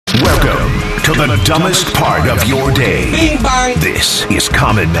to the dumbest part of your day. Bing bang. This is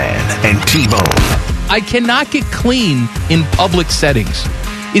Common Man and T-Bone. I cannot get clean in public settings.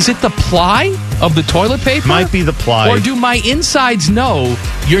 Is it the ply of the toilet paper? Might be the ply. Or do my insides know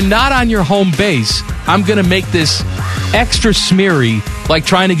you're not on your home base? I'm going to make this extra smeary, like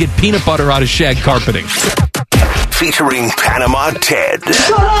trying to get peanut butter out of shag carpeting. Featuring Panama Ted.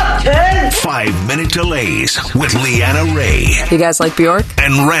 Shut up, Ted! 5-minute delays with Leanna Ray. You guys like Bjork?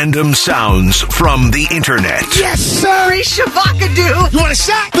 And random sounds from the internet. Yes, sir! He's Shavakadu! You want a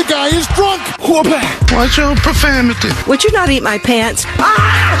shot? The guy is drunk. Watch your profanity. Would you not eat my pants?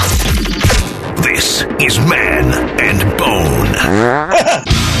 Ah! This is Man and Bone.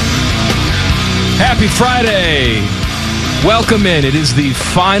 Happy Friday! Welcome in. It is the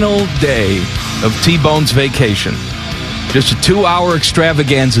final day of T-Bone's vacation. Just a 2-hour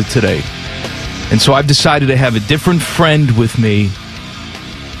extravaganza today. And so I've decided to have a different friend with me.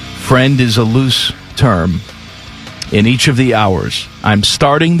 Friend is a loose term. In each of the hours, I'm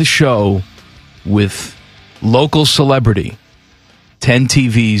starting the show with local celebrity, 10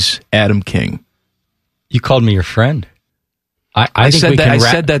 TV's Adam King. You called me your friend. I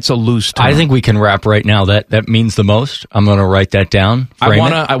said that's a loose term. I think we can wrap right now. That means the most. I'm going to write that down.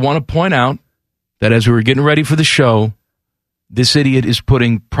 I want to point out that as we were getting ready for the show, this idiot is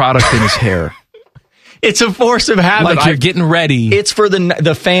putting product in his hair. It's a force of habit. Like you're getting ready. It's for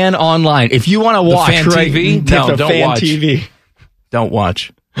the fan online. If you want to watch, fan TV? No, don't fan watch. TV. Don't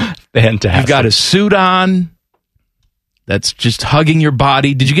watch. Fantastic. You've got a suit on that's just hugging your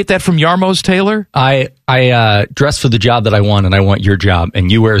body. Did you get that from Yarmo's tailor? I dress for the job that I want, and I want your job.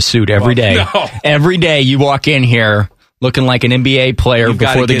 And you wear a suit every day. No. Every day you walk in here looking like an NBA player You've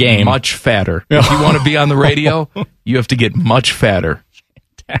before the game. Much fatter. If you want to be on the radio, you have to get much fatter.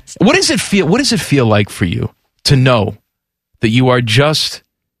 Fantastic. What does it feel like for you to know that you are just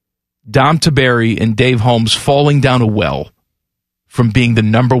Dom Taberi and Dave Holmes falling down a well from being the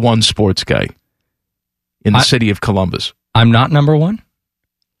number one sports guy in the city of Columbus? I'm not number one?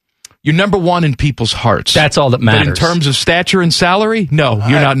 You're number one in people's hearts. That's all that matters. But in terms of stature and salary, no,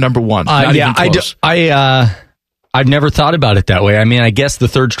 you're not number one. Not even close. I've never thought about it that way. I mean, I guess the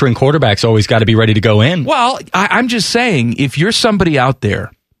third string quarterback's always got to be ready to go in. Well, I'm just saying, if you're somebody out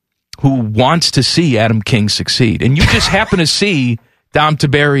there who wants to see Adam King succeed, and you just happen to see Dom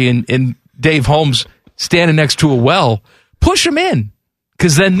Taberi and Dave Holmes standing next to a well, push him in,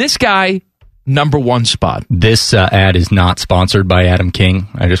 because then this guy, number one spot. This ad is not sponsored by Adam King.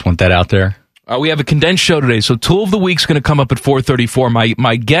 I just want that out there. We have a condensed show today, so Tool of the Week's going to come up at 4:34.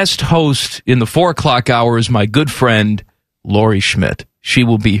 My guest host in the 4 o'clock hour is my good friend, Lori Schmidt. She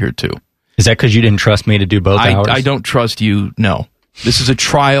will be here, too. Is that because you didn't trust me to do both hours? I don't trust you, no. This is a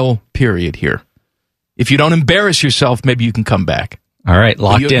trial period here. If you don't embarrass yourself, maybe you can come back. All right,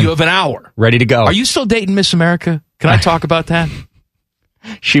 locked in. You have an hour. Ready to go. Are you still dating Miss America? Can I talk about that?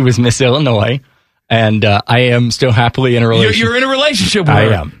 She was Miss Illinois. And I am still happily in a relationship. You're in a relationship with her.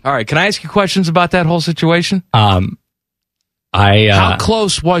 I am. All right. Can I ask you questions about that whole situation? How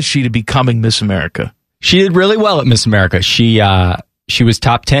close was she to becoming Miss America? She did really well at Miss America. She was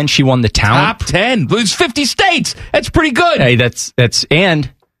top 10. She won the talent. Top 10. There's 50 states. That's pretty good. Hey, that's and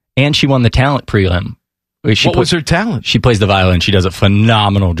she won the talent prelim. What was her talent? She plays the violin. She does a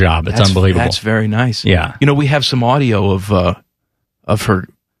phenomenal job. It's unbelievable. That's very nice. Yeah. You know, we have some audio of her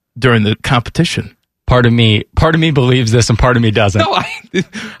during the competition. Part of me believes this and part of me doesn't. No,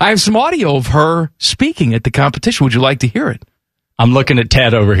 I have some audio of her speaking at the competition. Would you like to hear it? I'm looking at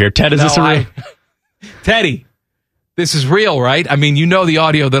Ted over here. Ted, is this a real? Teddy, this is real, right? I mean, you know the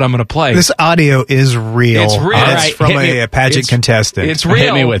audio that I'm going to play. This audio is real. It's real. It's from a pageant contestant. It's real.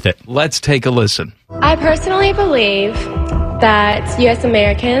 Hit me with it. Let's take a listen. I personally believe that U.S.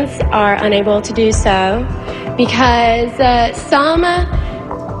 Americans are unable to do so because some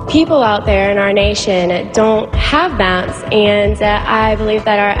people out there in our nation don't have that, and I believe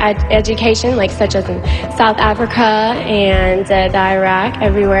that our education, like such as in South Africa and the Iraq,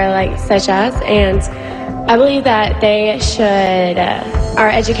 everywhere like such as, and I believe that they should, our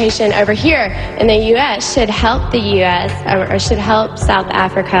education over here in the U.S. should help the U.S. or should help South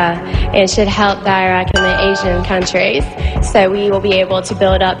Africa and should help the Iraq and the Asian countries, so we will be able to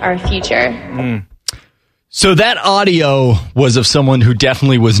build up our future. So that audio was of someone who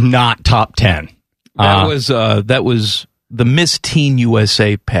definitely was not top 10. That was the Miss Teen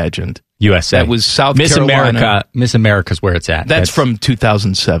USA pageant. USA. That was South Miss Carolina. America. Miss America's where it's at. That's from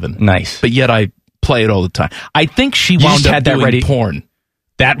 2007. Nice. But yet I play it all the time. I think she wound up doing porn.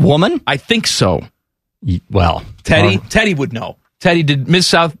 That woman? I think so. Well, Teddy would know. Teddy, did Miss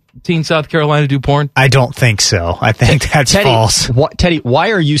South teen South Carolina do porn? I don't think so. I think that's false. Teddy,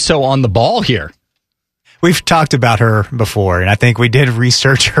 why are you so on the ball here? We've talked about her before, and I think we did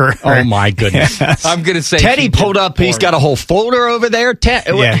research her. Oh, my goodness. Yes. I'm going to say Teddy pulled up. He's got a whole folder over there.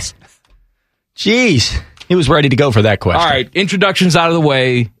 Yes. Jeez. He was ready to go for that question. All right, introductions out of the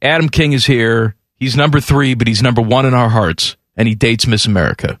way. Adam King is here. He's number 3, but he's number 1 in our hearts, and he dates Miss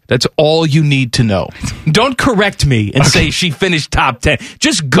America. That's all you need to know. Don't correct me and say she finished top 10.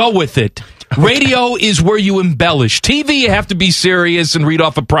 Just go with it. Radio is where you embellish. TV, you have to be serious and read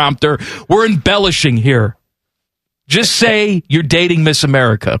off a prompter. We're embellishing here. Just say you're dating Miss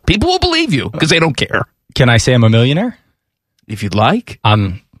America. People will believe you because they don't care. Can I say I'm a millionaire? If you'd like.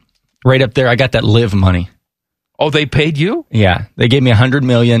 I'm right up there. I got that live money. Oh, they paid you? Yeah. They gave me $100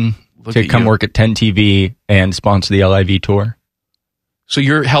 million to come work at 10 TV and sponsor the LIV tour. So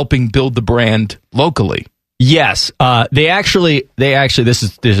you're helping build the brand locally. Yes, they actually. This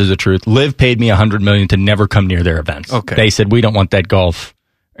is the truth. Liv paid me $100 million to never come near their events. Okay, they said we don't want that golf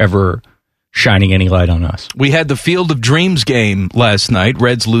ever shining any light on us. We had the Field of Dreams game last night.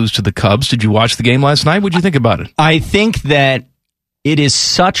 Reds lose to the Cubs. Did you watch the game last night? What'd you think about it? I think that it is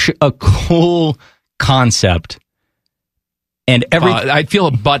such a cool concept, and I feel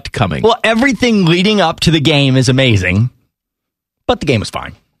a butt coming. Well, everything leading up to the game is amazing, but the game was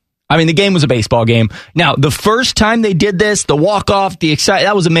fine. I mean, the game was a baseball game. Now, the first time they did this, the walk-off, the excitement,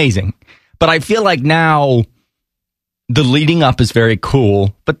 that was amazing. But I feel like now the leading up is very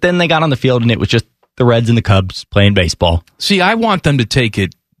cool. But then they got on the field and it was just the Reds and the Cubs playing baseball. See, I want them to take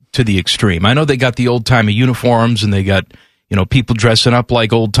it to the extreme. I know they got the old-timey uniforms and they got, people dressing up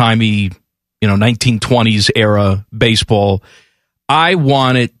like old-timey, 1920s era baseball. I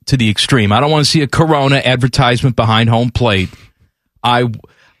want it to the extreme. I don't want to see a Corona advertisement behind home plate.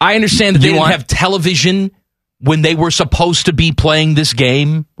 I understand that they didn't have television when they were supposed to be playing this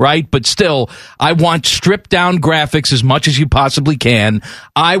game, right? But still, I want stripped-down graphics as much as you possibly can.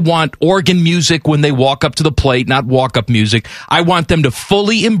 I want organ music when they walk up to the plate, not walk-up music. I want them to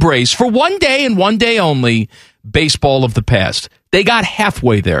fully embrace, for one day and one day only, baseball of the past. They got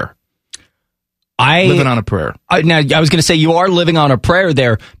halfway there. Living on a prayer. Now, I was going to say, you are living on a prayer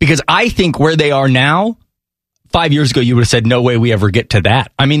there, because I think where they are now, 5 years ago, you would have said, no way we ever get to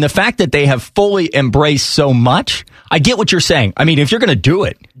that. I mean, the fact that they have fully embraced so much, I get what you're saying. I mean, if you're going to do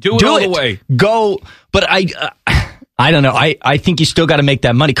it, do it all the way. Go. But I don't know. I think you still got to make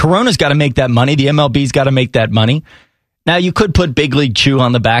that money. Corona's got to make that money. The MLB's got to make that money. Now, you could put Big League Chew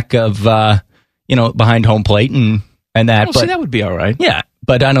on the back of, behind home plate and that. Well, see, that would be all right. Yeah.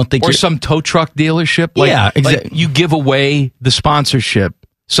 But I don't think or some tow truck dealership. Exactly. Like you give away the sponsorship.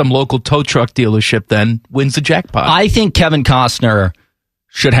 Some local tow truck dealership then wins the jackpot. I think Kevin Costner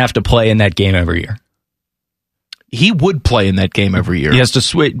should have to play in that game every year. He would play in that game every year. He has to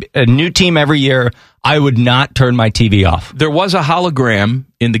switch a new team every year. I would not turn my TV off. There was a hologram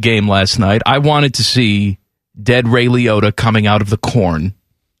in the game last night. I wanted to see dead Ray Liotta coming out of the corn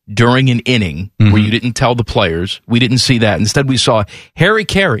during an inning where you didn't tell the players. We didn't see that. Instead, we saw Harry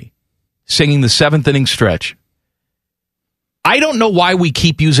Carey singing the 7th inning stretch. I don't know why we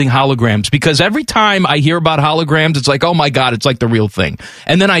keep using holograms, because every time I hear about holograms, it's like, oh my God, it's like the real thing.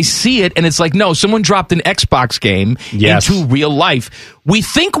 And then I see it, and it's like, no, someone dropped an Xbox game into real life. We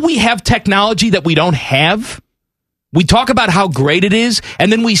think we have technology that we don't have. We talk about how great it is,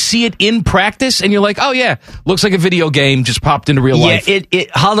 and then we see it in practice, and you're like, oh yeah, looks like a video game just popped into real life. Yeah,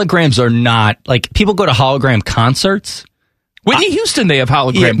 holograms are not, like, people go to hologram concerts. Whitney Houston, they have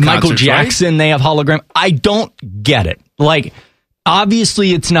hologram concerts, Michael Jackson, right? They have hologram. I don't get it. Like,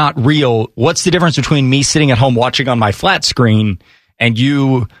 obviously it's not real. What's the difference between me sitting at home watching on my flat screen and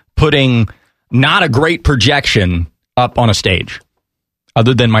you putting not a great projection up on a stage?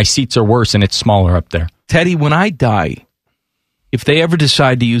 Other than my seats are worse and it's smaller up there. Teddy, when I die, if they ever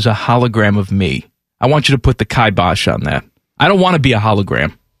decide to use a hologram of me, I want you to put the kibosh on that. I don't want to be a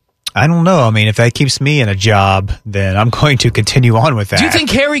hologram. I don't know. I mean, if that keeps me in a job, then I'm going to continue on with that. Do you think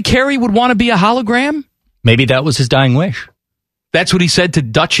Harry Carey would want to be a hologram? Maybe that was his dying wish. That's what he said to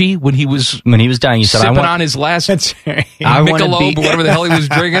Dutchie when he was dying. He said, sipping on his last Michelob or whatever the hell he was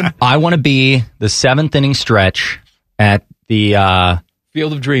drinking. I want to be the 7th inning stretch at the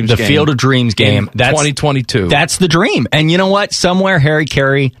Field of Dreams. Field of Dreams game. That's 2022. That's the dream. And you know what? Somewhere Harry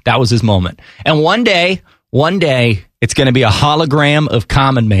Carey, that was his moment. And one day, it's going to be a hologram of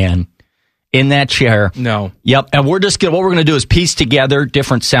Common Man in that chair. No. Yep. And what we're going to do is piece together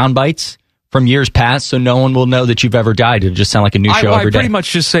different sound bites from years past, so no one will know that you've ever died. It'll just sound like a new show every day. I pretty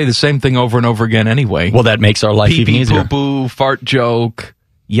much just say the same thing over and over again anyway. Well, that makes our life even easier. Pee-pee, poo-poo, fart joke,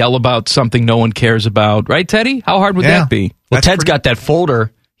 yell about something no one cares about. Right, Teddy? How hard would that be? Well, Ted's got that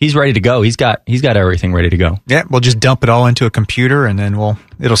folder. He's ready to go. He's got everything ready to go. Yeah, we'll just dump it all into a computer, and then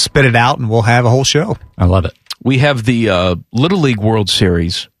it'll spit it out, and we'll have a whole show. I love it. We have the Little League World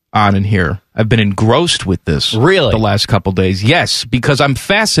Series on in here. I've been engrossed with this really the last couple days. Yes, because I'm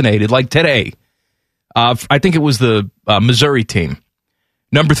fascinated. Like today, I think it was the Missouri team.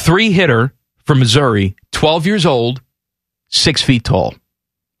 Number 3 hitter for Missouri, 12 years old, 6 feet tall.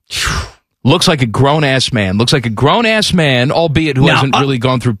 Looks like a grown-ass man. Albeit who hasn't really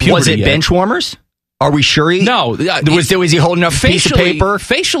gone through puberty Was it yet. bench warmers? Are we sure No. Was he holding up a piece of paper?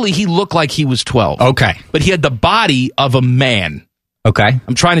 Facially, he looked like he was 12. Okay. But he had the body of a man. Okay.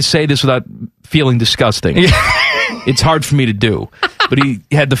 I'm trying to say this without feeling disgusting. It's hard for me to do. But he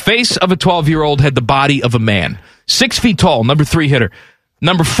had the face of a 12-year-old, had the body of a man. 6 feet tall, number 3 hitter.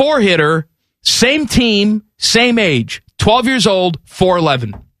 Number 4 hitter, same team, same age, 12 years old,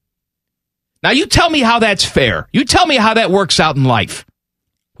 4'11". Now, you tell me how that's fair. You tell me how that works out in life.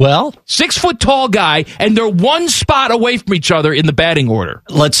 Well, 6 foot tall guy, and they're one spot away from each other in the batting order.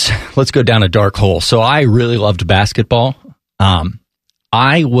 Let's go down a dark hole. So I really loved basketball.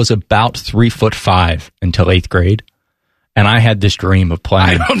 I was about 3'5" until 8th grade, and I had this dream of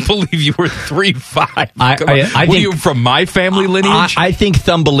playing. I don't believe you were 3'5". I were think, you from my family lineage? I think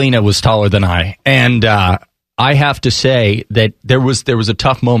Thumbelina was taller than I, and I have to say that there was a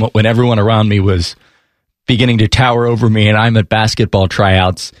tough moment when everyone around me was beginning to tower over me, and I'm at basketball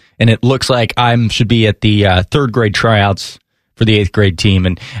tryouts, and it looks like I should be at the 3rd grade tryouts for the 8th grade team.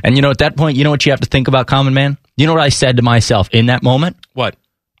 And at that point, you know what you have to think about, Common Man? You know what I said to myself in that moment? What?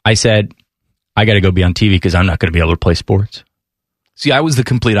 I said, I got to go be on TV because I'm not going to be able to play sports. See, I was the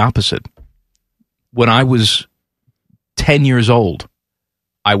complete opposite. When I was 10 years old,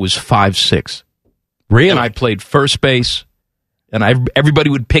 I was 5'6". Really? And I played first base, and everybody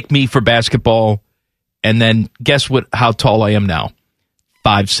would pick me for basketball. And then guess what? How tall I am now?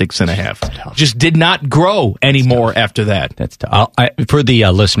 5'6.5". Just did not grow anymore after that. That's tough. For the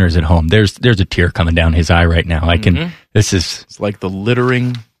listeners at home, there's a tear coming down his eye right now. I can. It's like the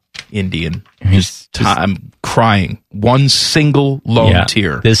littering Indian. I'm crying. One single lone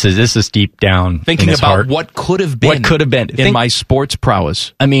tear. This is deep down thinking in his about heart. what could have been. What could have been in my sports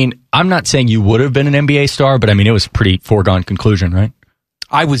prowess. I mean, I'm not saying you would have been an NBA star, but I mean, it was a pretty foregone conclusion, right?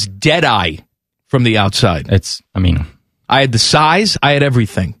 I was dead-eye from the outside. I had the size. I had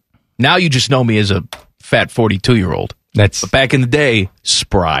everything. Now you just know me as a fat 42-year-old. But back in the day,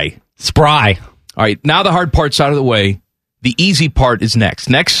 spry. Spry. All right, now the hard part's out of the way. The easy part is next.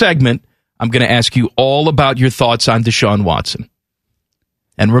 Next segment, I'm going to ask you all about your thoughts on Deshaun Watson.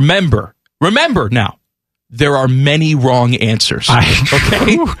 And remember now, there are many wrong answers.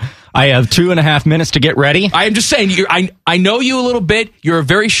 Okay? I have 2.5 minutes to get ready. I am just saying, I know you a little bit. You're a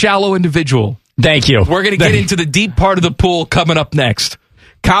very shallow individual. Thank you. We're going to get into the deep part of the pool coming up next.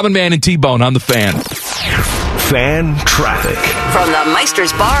 Common Man and T-Bone on the Fan. Fan traffic. From the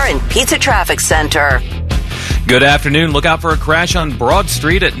Meister's Bar and Pizza Traffic Center. Good afternoon. Look out for a crash on Broad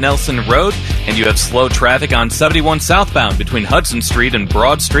Street at Nelson Road, and you have slow traffic on 71 southbound between Hudson Street and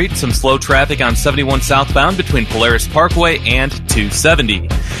Broad Street. Some slow traffic on 71 southbound between Polaris Parkway and 270.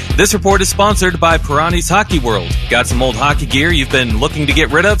 This report is sponsored by Pirani's Hockey World. Got some old hockey gear you've been looking to get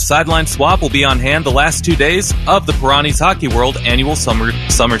rid of? Sideline Swap will be on hand the last 2 days of the Pirani's Hockey World annual summer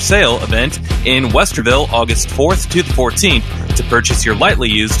sale event in Westerville, August 4th to the 14th to purchase your lightly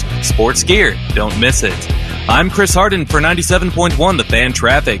used sports gear. Don't miss it. I'm Chris Harden for 97.1 The Fan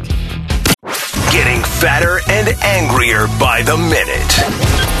Traffic. Getting fatter and angrier by the minute.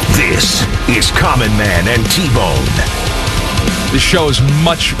 This is Common Man and T-Bone. The show is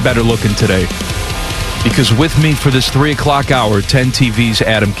much better looking today because with me for this 3 o'clock hour, 10 TV's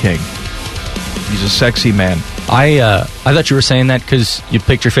Adam King. He's a sexy man. I thought you were saying that because you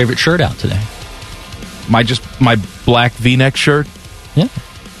picked your favorite shirt out today. My black V-neck shirt? Yeah.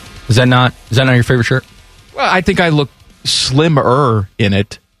 Is that not your favorite shirt? Well, I think I look slimmer in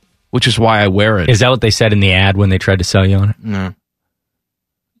it, which is why I wear it. Is that what they said in the ad when they tried to sell you on it? No.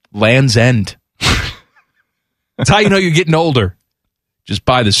 Land's End. That's how you know you're getting older. Just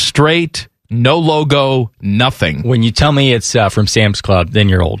buy the straight, no logo, nothing. When you tell me it's from Sam's Club, then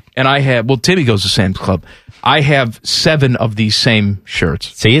you're old. And Timmy goes to Sam's Club. I have 7 of these same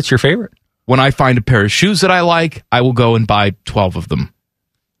shirts. See, it's your favorite. When I find a pair of shoes that I like, I will go and buy 12 of them.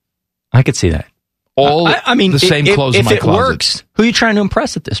 I could see that. The same clothes in my closet. If it works, who are you trying to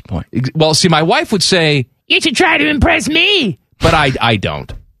impress at this point? Well, see, my wife would say, you should try to impress me. But I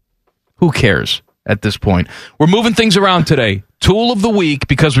don't. Who cares at this point? We're moving things around today. Tool of the week,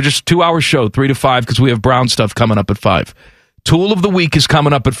 because we're just a 2-hour show, 3 to 5, because we have Brown stuff coming up at 5. Tool of the week is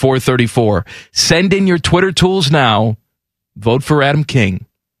coming up at 4:34. Send in your Twitter tools now. Vote for Adam King.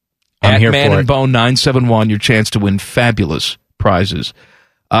 I'm here Man for and it. Bone 971, your chance to win fabulous prizes.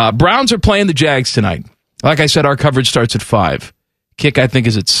 Browns are playing the Jags tonight. Like I said, our coverage starts at 5. Kick, I think,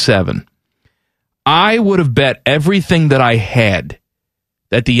 is at 7. I would have bet everything that I had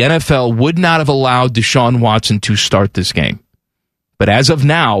that the NFL would not have allowed Deshaun Watson to start this game. But as of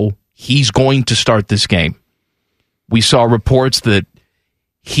now, he's going to start this game. We saw reports that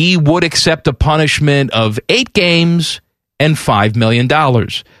he would accept a punishment of 8 games and $5 million.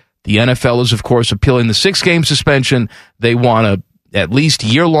 The NFL is, of course, appealing the 6-game suspension. They want a at least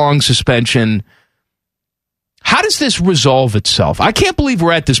year-long suspension. How does this resolve itself? I can't believe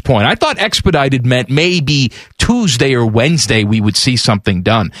we're at this point. I thought expedited meant maybe Tuesday or Wednesday we would see something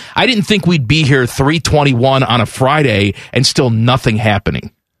done. I didn't think we'd be here 3/21 on a Friday and still nothing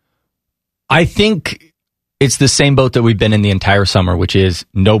happening. I think it's the same boat that we've been in the entire summer, which is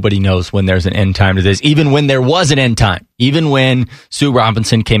nobody knows when there's an end time to this. Even when there was an end time, even when Sue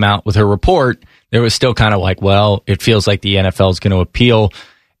Robinson came out with her report, there was still kind of like, well, it feels like the NFL is going to appeal.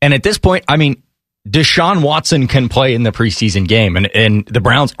 And at this point, I mean, Deshaun Watson can play in the preseason game, and the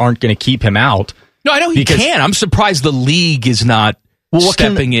Browns aren't going to keep him out. No, I know he can. I'm surprised the league is not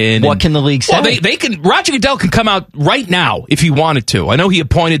stepping in. What can the league say? Well, they can. Roger Goodell can come out right now if he wanted to. I know he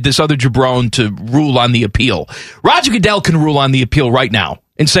appointed this other jabron to rule on the appeal. Roger Goodell can rule on the appeal right now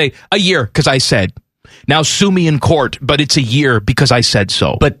and say, a year, because I said. Now sue me in court, but it's a year because I said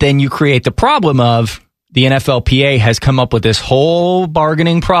so. But then you create the problem of the NFLPA has come up with this whole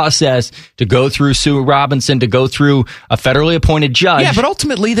bargaining process to go through Sue Robinson, to go through a federally appointed judge. Yeah, but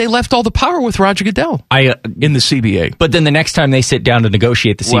ultimately they left all the power with Roger Goodell in the CBA. But then the next time they sit down to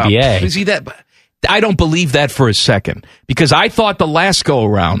negotiate the CBA. Well, see that? I don't believe that for a second, because I thought the last go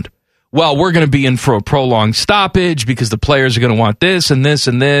around, well, we're going to be in for a prolonged stoppage because the players are going to want this and this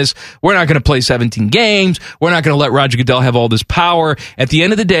and this. We're not going to play 17 games. We're not going to let Roger Goodell have all this power. At the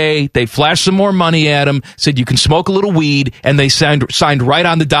end of the day, they flashed some more money at him, said you can smoke a little weed, and they signed right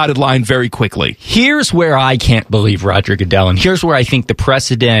on the dotted line very quickly. Here's where I can't believe Roger Goodell, and here's where I think the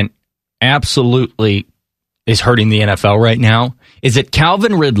precedent absolutely is hurting the NFL right now, is that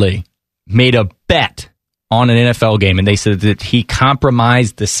Calvin Ridley made a bet on an NFL game, and they said that he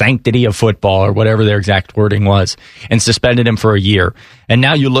compromised the sanctity of football, or whatever their exact wording was, and suspended him for a year. And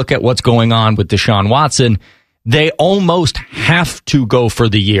now you look at what's going on with Deshaun Watson, they almost have to go for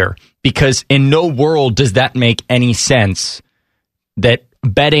the year, because in no world does that make any sense that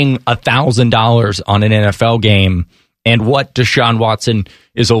betting $1,000 on an NFL game and what Deshaun Watson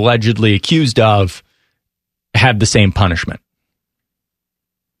is allegedly accused of have the same punishment.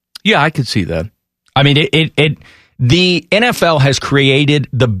 Yeah, I could see that. I mean, the NFL has created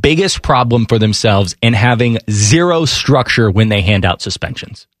the biggest problem for themselves in having zero structure when they hand out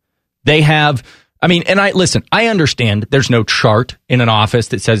suspensions. They have, I mean, and I understand there's no chart in an office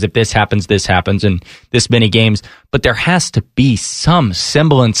that says if this happens, and this many games, but there has to be some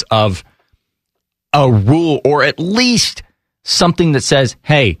semblance of a rule, or at least something that says,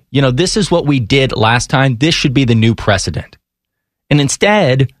 hey, this is what we did last time. This should be the new precedent. And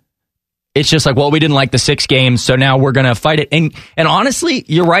instead, it's just like, well, we didn't like the 6 games, so now we're going to fight it. And honestly,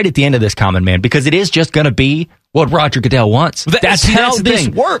 you're right at the end of this, Common Man, because it is just going to be what Roger Goodell wants. That's how this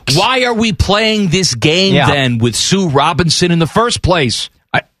works. Why are we playing this game then with Sue Robinson in the first place?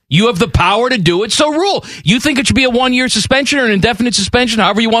 You have the power to do it, so rule. You think it should be a 1-year suspension or an indefinite suspension,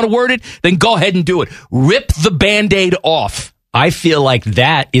 however you want to word it, then go ahead and do it. Rip the Band-Aid off. I feel like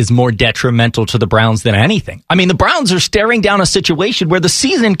that is more detrimental to the Browns than anything. I mean, the Browns are staring down a situation where the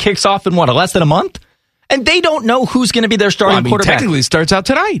season kicks off in less than a month? And they don't know who's going to be their starting quarterback. Technically, it starts out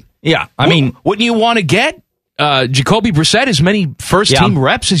tonight. Yeah. Wouldn't you want to get Jacoby Brissett as many first-team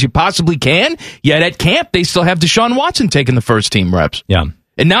reps as you possibly can? Yet at camp, they still have Deshaun Watson taking the first-team reps. Yeah.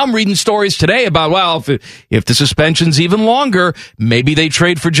 And now I'm reading stories today about, well, if the suspension's even longer, maybe they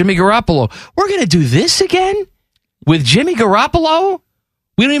trade for Jimmy Garoppolo. We're going to do this again? With Jimmy Garoppolo?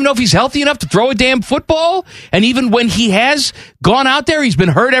 We don't even know if he's healthy enough to throw a damn football. And even when he has gone out there, he's been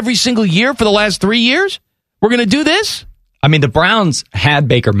hurt every single year for the last 3 years. We're going to do this? I mean, the Browns had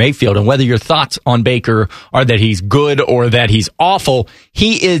Baker Mayfield, and whether your thoughts on Baker are that he's good or that he's awful,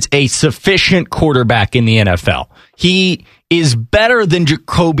 he is a sufficient quarterback in the NFL. He is better than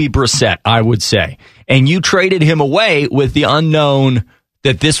Jacoby Brissett, I would say. And you traded him away with the unknown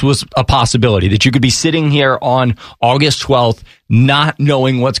that this was a possibility, that you could be sitting here on August 12th not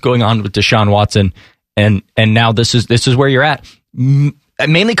knowing what's going on with Deshaun Watson, and now this is where you're at.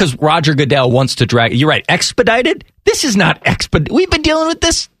 Mainly because Roger Goodell wants to drag. You're right, expedited? This is not expedited. We've been dealing with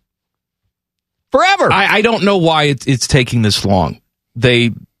this forever. I don't know why it's taking this long. They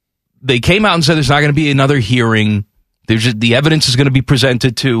came out and said there's not going to be another hearing. The evidence is going to be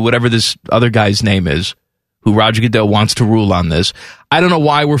presented to whatever this other guy's name is, who Roger Goodell wants to rule on this. I don't know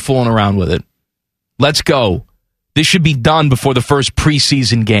why we're fooling around with it. Let's go. This should be done before the first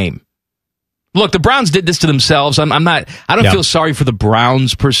preseason game. Look, the Browns did this to themselves. I don't feel sorry for the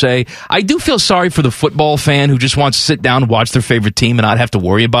Browns per se. I do feel sorry for the football fan who just wants to sit down and watch their favorite team and not have to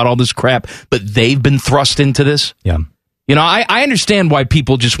worry about all this crap, but they've been thrust into this. Yeah. You know, I understand why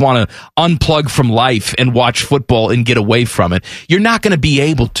people just want to unplug from life and watch football and get away from it. You're not going to be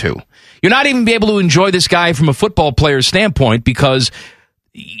able to. You're not even be able to enjoy this guy from a football player's standpoint because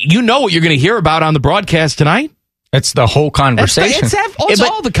you know what you're going to hear about on the broadcast tonight. It's the whole conversation. It's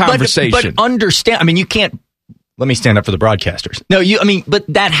all the conversation. But understand, I mean, you can't, let me stand up for the broadcasters. No, but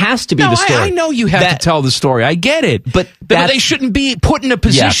that has to be the story. I know you have to tell the story. I get it. But they shouldn't be put in a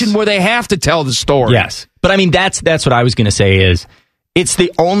position where they have to tell the story. Yes. But I mean, that's what I was going to say is, it's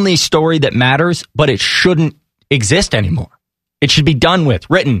the only story that matters, but it shouldn't exist anymore. It should be done with,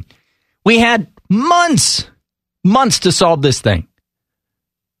 written. We had months to solve this thing.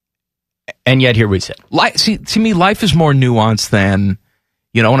 And yet here we sit. See, to me, life is more nuanced than,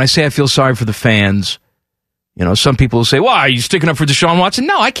 when I say I feel sorry for the fans, some people will say, well, are you sticking up for Deshaun Watson?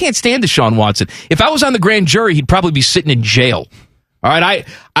 No, I can't stand Deshaun Watson. If I was on the grand jury, he'd probably be sitting in jail. All right,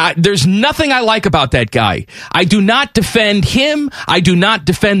 there's nothing I like about that guy. I do not defend him. I do not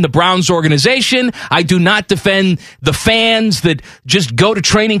defend the Browns organization. I do not defend the fans that just go to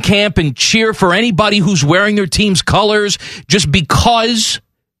training camp and cheer for anybody who's wearing their team's colors just because.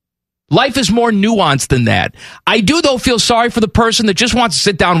 Life is more nuanced than that. I do, though, feel sorry for the person that just wants to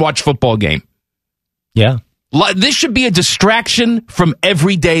sit down and watch a football game. Yeah. This should be a distraction from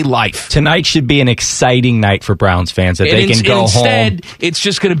everyday life. Tonight should be an exciting night for Browns fans that they can go home. Instead, it's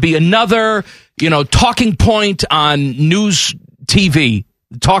just going to be another, talking point on news TV.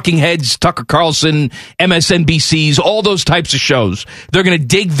 Talking Heads, Tucker Carlson, MSNBCs, all those types of shows. They're going to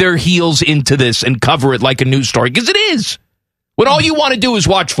dig their heels into this and cover it like a news story, because it is. When all you want to do is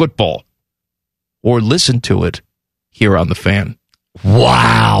watch football or listen to it here on The Fan.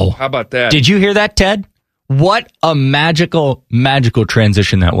 Wow. How about that? Did you hear that, Ted? What a magical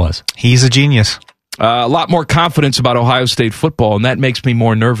transition that was. He's a genius. A lot more confidence about Ohio State football, and that makes me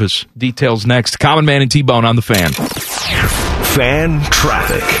more nervous. Details next. Common Man and T-Bone on The Fan. Fan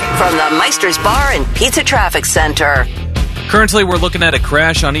traffic. From the Meister's Bar and Pizza Traffic Center. Currently, we're looking at a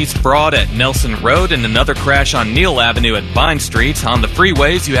crash on East Broad at Nelson Road and another crash on Neal Avenue at Vine Street. On the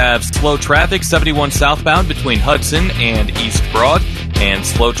freeways, you have slow traffic 71 southbound between Hudson and East Broad, and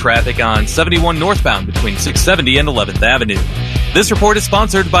slow traffic on 71 northbound between 670 and 11th Avenue. This report is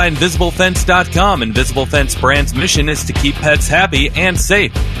sponsored by InvisibleFence.com. Invisible Fence brand's mission is to keep pets happy and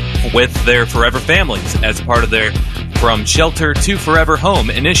safe with their forever families as part of their From Shelter to Forever Home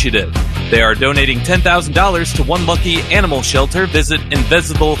initiative. They are donating $10,000 to one lucky animal shelter. Visit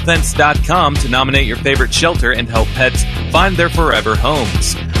InvisibleFence.com to nominate your favorite shelter and help pets find their forever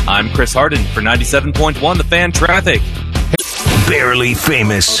homes. I'm Chris Harden for 97.1 The Fan Traffic. Barely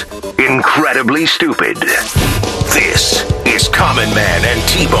famous, incredibly stupid. This is Common Man and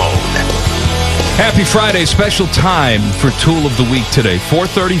T-Bone. Happy Friday, special time for Tool of the Week today.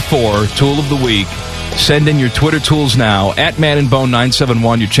 434, Tool of the Week. Send in your Twitter tools now, at Man and Bone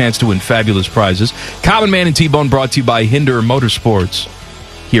 971, your chance to win fabulous prizes. Common Man and T-Bone brought to you by Hinder Motorsports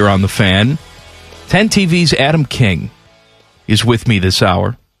here on The Fan. 10 TV's Adam King is with me this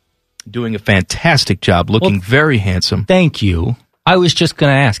hour, doing a fantastic job, looking very handsome. Thank you. I was just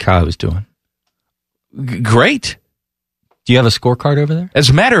going to ask how I was doing. Great. Do you have a scorecard over there? As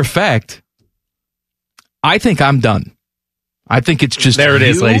a matter of fact, I think I'm done. I think it's just there it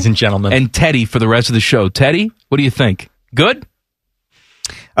is, ladies and gentlemen, and Teddy for the rest of the show. Teddy, what do you think? Good?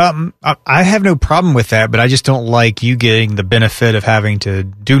 I have no problem with that, but I just don't like you getting the benefit of having to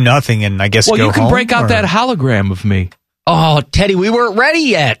do nothing and I guess go home. Well, you can break out that hologram of me. Oh, Teddy, we weren't ready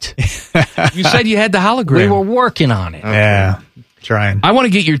yet. You said you had the hologram. We were working on it. Okay. Yeah, trying. I want to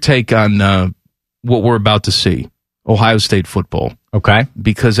get your take on what we're about to see, Ohio State football. Okay.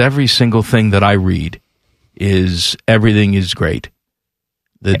 Because every single thing that I read is everything is great.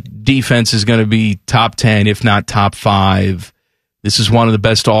 The defense is going to be top 10, if not top 5. This is one of the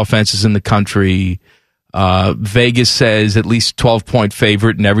best offenses in the country. Vegas says at least 12-point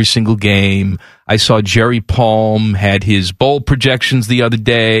favorite in every single game. I saw Jerry Palm had his bowl projections the other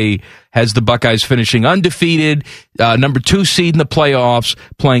day, has the Buckeyes finishing undefeated, number 2 seed in the playoffs,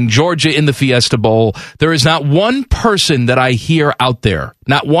 playing Georgia in the Fiesta Bowl. There is not one person that I hear out there,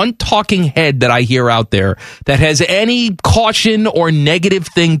 not one talking head that I hear out there that has any caution or negative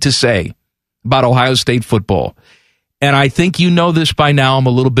thing to say about Ohio State football. And I think you know this by now. I'm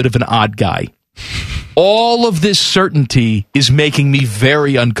a little bit of an odd guy. All of this certainty is making me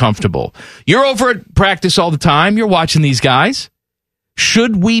very uncomfortable. You're over at practice all the time. You're watching these guys.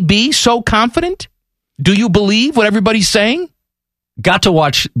 Should we be so confident? Do you believe what everybody's saying? Got to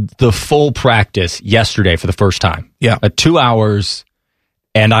watch the full practice yesterday for the first time. Yeah. 2 hours.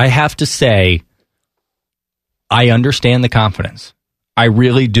 And I have to say, I understand the confidence. I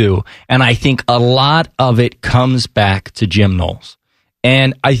really do. And I think a lot of it comes back to Jim Knowles.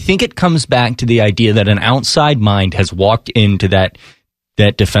 And I think it comes back to the idea that an outside mind has walked into that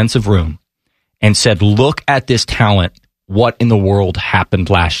defensive room and said, look at this talent. What in the world happened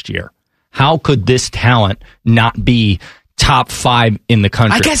last year? How could this talent not be top 5 in the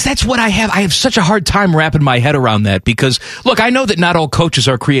country? I guess that's what I have. I have such a hard time wrapping my head around that because, look, I know that not all coaches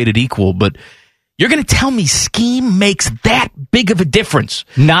are created equal, but you're going to tell me scheme makes that big of a difference?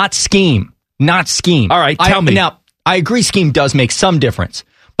 Not scheme. All right, tell me. Now, I agree scheme does make some difference,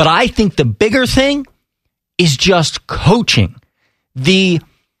 but I think the bigger thing is just coaching. The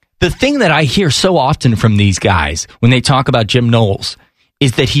thing that I hear so often from these guys when they talk about Jim Knowles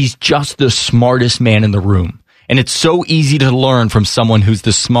is that he's just the smartest man in the room. And it's so easy to learn from someone who's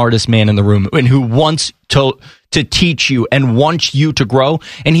the smartest man in the room and who wants to teach you and wants you to grow.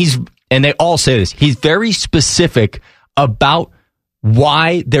 And they all say this. He's very specific about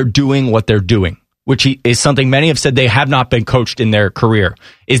why they're doing what they're doing, which is something many have said they have not been coached in their career,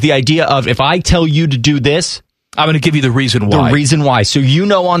 is the idea of if I tell you to do this, I'm going to give you the reason why. The reason why. So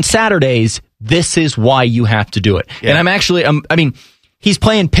on Saturdays, this is why you have to do it. Yeah. And I'm actually, he's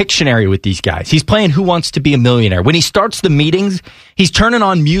playing Pictionary with these guys. He's playing Who Wants to Be a Millionaire. When he starts the meetings, he's turning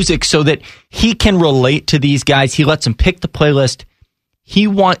on music so that he can relate to these guys. He lets them pick the playlist. He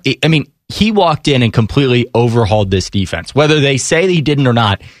walked in and completely overhauled this defense. Whether they say that he didn't or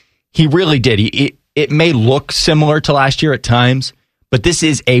not, he really did. It may look similar to last year at times, but this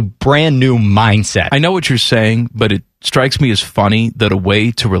is a brand new mindset. I know what you're saying, but it strikes me as funny that a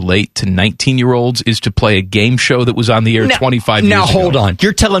way to relate to 19-year-olds is to play a game show that was on the air 25 years ago. Now, hold on.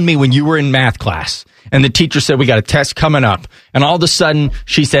 You're telling me when you were in math class and the teacher said, we got a test coming up, and all of a sudden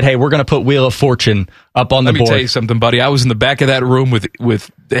she said, hey, we're going to put Wheel of Fortune up on the board. Let me tell you something, buddy. I was in the back of that room with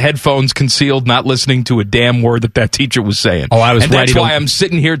the headphones concealed, not listening to a damn word that teacher was saying. Oh, I was ready. That's why I'm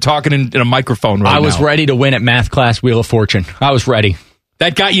sitting here talking in a microphone right now. I was ready to win at math class Wheel of Fortune. I was ready.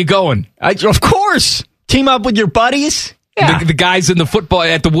 That got you going. Of course. Team up with your buddies. Yeah. The guys in the football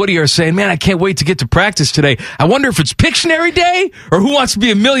at the Woody are saying, man, I can't wait to get to practice today. I wonder if it's Pictionary Day or Who Wants to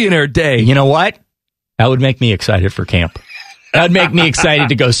Be a Millionaire Day. You know what? That would make me excited for camp. That would make me excited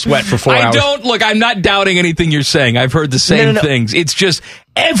to go sweat for 4 hours. I'm not doubting anything you're saying. I've heard the same things. It's just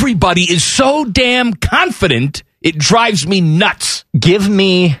everybody is so damn confident, it drives me nuts. Give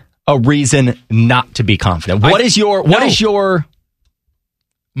me a reason not to be confident. What is your...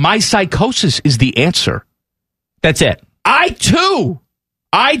 My psychosis is the answer. That's it. I too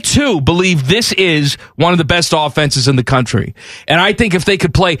believe this is one of the best offenses in the country. And I think if they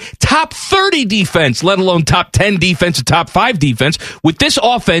could play top 30 defense, let alone top 10 defense and top 5 defense, with this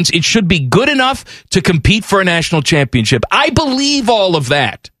offense, it should be good enough to compete for a national championship. I believe all of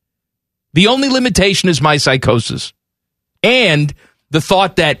that. The only limitation is my psychosis. And the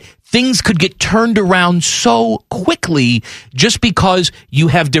thought that things could get turned around so quickly just because you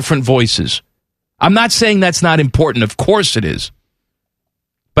have different voices. I'm not saying that's not important. Of course it is.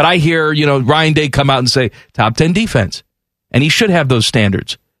 But I hear, Ryan Day come out and say, top 10 defense. And he should have those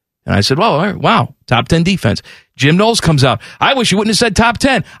standards. And I said, well, all right, wow, top 10 defense. Jim Knowles comes out. I wish he wouldn't have said top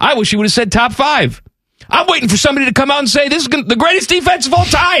 10. I wish he would have said top 5. I'm waiting for somebody to come out and say, this is the greatest defense of all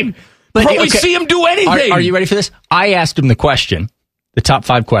time. But we see him do anything. Are you ready for this? I asked him the question, the top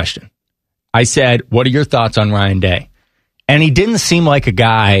 5 question. I said, what are your thoughts on Ryan Day? And he didn't seem like a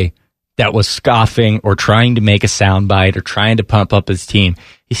guy that was scoffing or trying to make a soundbite or trying to pump up his team.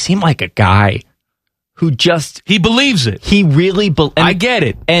 He seemed like a guy who just... He believes it. He really... I get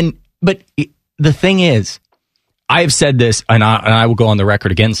it. But the thing is, I have said this, and I will go on the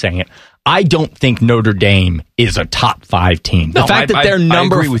record again saying it, I don't think Notre Dame is a top 5 team. The fact that they're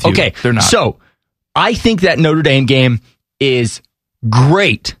number... I agree with you. Okay, they're not. So, I think that Notre Dame game is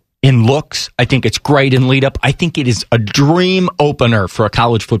great in looks. I think it's great in lead up. I think it is a dream opener for a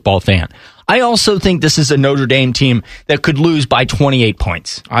college football fan. I also think this is a Notre Dame team that could lose by 28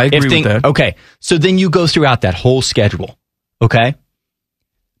 points. I agree with that. Okay, so then you go throughout that whole schedule. Okay?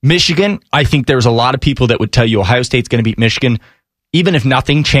 Michigan, I think there's a lot of people that would tell you Ohio State's going to beat Michigan, even if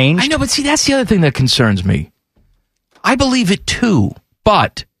nothing changed. I know, but see, that's the other thing that concerns me. I believe it too,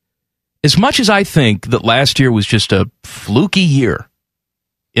 but as much as I think that last year was just a fluky year,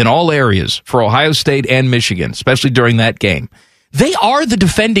 in all areas for Ohio State and Michigan, especially during that game. They are the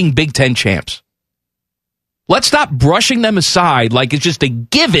defending Big Ten champs. Let's stop brushing them aside like it's just a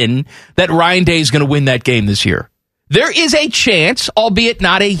given that Ryan Day is going to win that game this year. There is a chance, albeit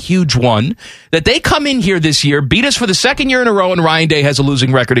not a huge one, that they come in here this year, beat us for the second year in a row, and Ryan Day has a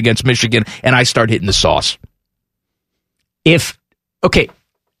losing record against Michigan, and I start hitting the sauce.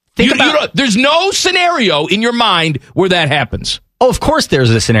 Think about there's no scenario in your mind where that happens. Oh, of course there's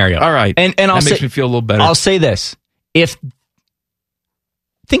a scenario. All right. And that makes me feel a little better. I'll say this. Think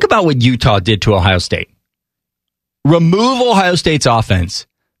about what Utah did to Ohio State. Remove Ohio State's offense.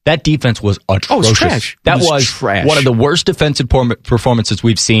 That defense was atrocious. Oh, it was trash. That was trash. One of the worst defensive performances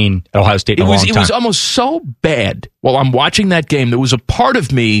we've seen at Ohio State in a long time. It was almost so bad while I'm watching that game. There was a part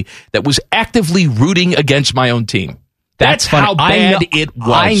of me that was actively rooting against my own team. That's how bad it was.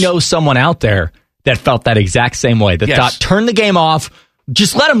 I know someone out there that felt that exact same way. That thought, turn the game off.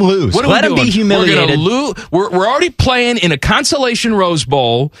 Just let them lose. Let them be humiliated. We're already playing in a consolation Rose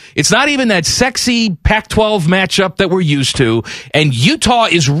Bowl. It's not even that sexy Pac-12 matchup that we're used to. And Utah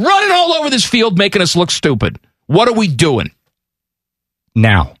is running all over this field making us look stupid. What are we doing?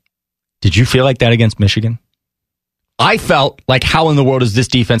 Now, did you feel like that against Michigan? I felt like, how in the world is this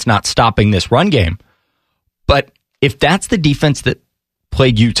defense not stopping this run game? But if that's the defense that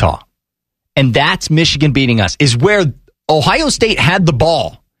played Utah, and that's Michigan beating us, is where Ohio State had the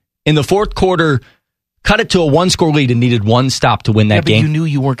ball in the fourth quarter, cut it to a one-score lead, and needed one stop to win that game. But you knew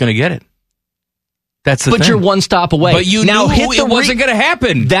you weren't going to get it. That's the thing. But you're one stop away. But you knew it wasn't going to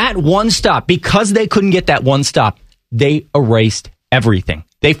happen. That one stop, because they couldn't get that one stop, they erased everything.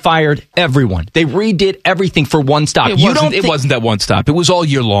 They fired everyone. They redid everything for one stop. It wasn't that one stop. It was all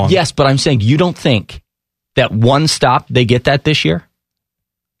year long. Yes, but I'm saying you don't think that one stop, they get that this year?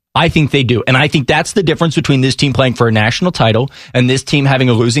 I think they do. And I think that's the difference between this team playing for a national title and this team having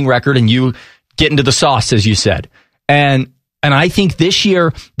a losing record and you getting to the sauce, as you said. And I think this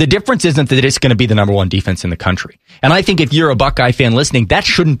year, the difference isn't that it's going to be the number one defense in the country. And I think if you're a Buckeye fan listening, that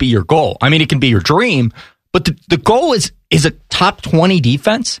shouldn't be your goal. I mean, it can be your dream, but the goal is a top 20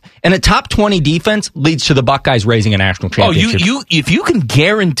 defense. And a top 20 defense leads to the Buckeyes raising a national championship. If you can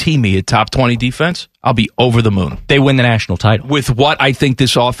guarantee me a top 20 defense, I'll be over the moon. They win the national title. With what I think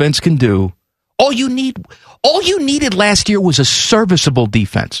this offense can do, all you needed last year was a serviceable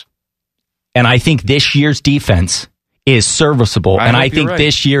defense. And I think this year's defense is serviceable. And I think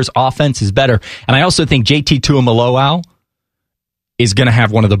this year's offense is better. And I also think JT Tuimoloau is going to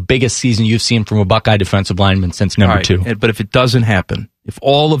have one of the biggest seasons you've seen from a Buckeye defensive lineman since number 2. But if it doesn't happen, if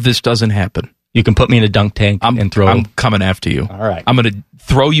all of this doesn't happen, you can put me in a dunk tank and throw. I'm coming after you. All right. I'm going to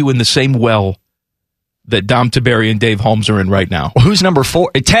throw you in the same well that Dom Tiberi and Dave Holmes are in right now. Who's number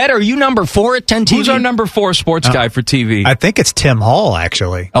 4? Ted, are you number 4 at 10 TV? Who's our number 4 sports guy for TV? I think it's Tim Hall,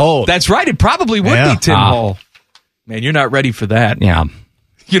 actually. Oh, that's right. It probably would be Tim Hall. Man, you're not ready for that. Yeah.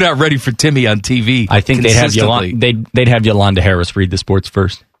 You're not ready for Timmy on TV. I think they'd have Yolanda Harris read the sports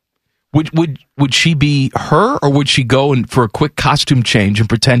first. Would she be her, or would she go for a quick costume change and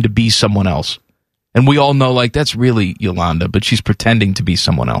pretend to be someone else? And we all know, that's really Yolanda, but she's pretending to be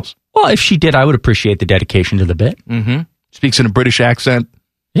someone else. Well, if she did, I would appreciate the dedication to the bit. Mm-hmm. Speaks in a British accent.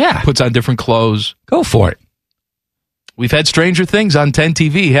 Yeah. Puts on different clothes. Go for it. We've had Stranger Things on 10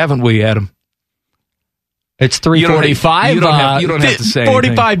 TV, haven't we, Adam? It's 3:45. You don't have to say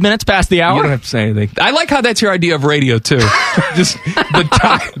 45 anything. Minutes past the hour. You don't have to say anything. I like how that's your idea of radio, too. Just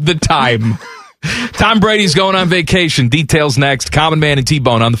the time. Tom Brady's going on vacation. Details next. Common Man and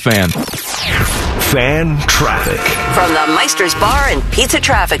T-Bone on the Fan. Fan traffic. From the Meister's Bar and Pizza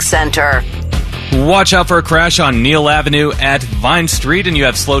Traffic Center. Watch out for a crash on Neal Avenue at Vine Street, and you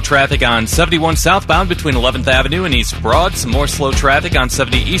have slow traffic on 71 southbound between 11th Avenue and East Broad. Some more slow traffic on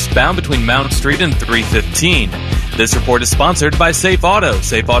 70 eastbound between Mount Street and 315. This report is sponsored by Safe Auto.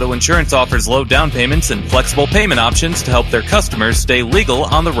 Safe Auto Insurance offers low down payments and flexible payment options to help their customers stay legal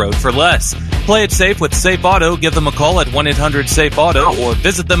on the road for less. Play it safe with Safe Auto. Give them a call at 1-800-SAFE-AUTO or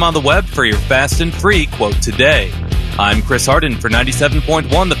visit them on the web for your fast and free quote today. I'm Chris Harden for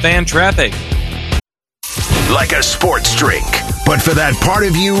 97.1 The Fan Traffic. Like a sports drink, but for that part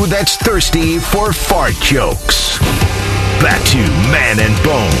of you that's thirsty for fart jokes. Back to Man and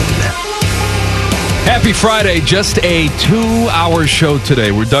Bone. Happy Friday. Just a 2-hour show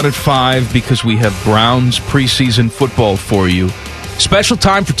today. We're done at 5 because we have Browns preseason football for you. Special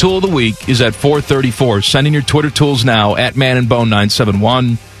time for Tool of the Week is at 4:34. Send in your Twitter tools now at Man and Bone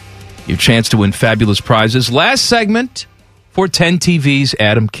 971. Your chance to win fabulous prizes. Last segment for 10 TV's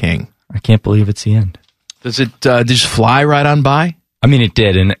Adam King. I can't believe it's the end. Does it just fly right on by? I mean, it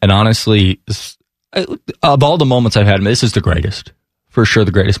did. And honestly, of all the moments I've had, this is the greatest. For sure,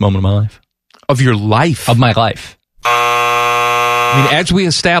 the greatest moment of my life. Of your life? Of my life. I mean, as we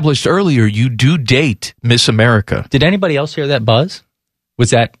established earlier, you do date Miss America. Did anybody else hear that buzz? Was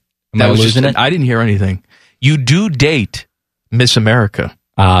that? Am I was losing just, it? I didn't hear anything. You do date Miss America.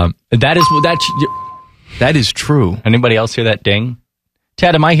 That is true. Anybody else hear that ding?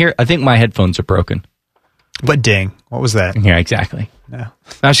 Ted, am I here? I think my headphones are broken. What ding? What was that? Yeah, exactly. No.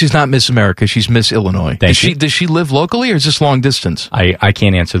 Now, she's not Miss America. She's Miss Illinois. Does she live locally or is this long distance? I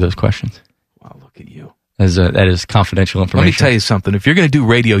can't answer those questions. Wow, look at you. That is confidential information. Let me tell you something. If you're going to do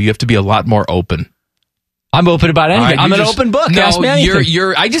radio, you have to be a lot more open. I'm open about anything. I'm an open book. No, Ask me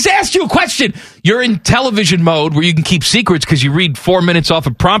anything. I just asked you a question. You're in television mode where you can keep secrets because you read 4 minutes off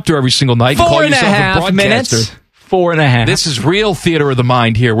a prompter every single night and call yourself a broadcaster. 4.5. This is real theater of the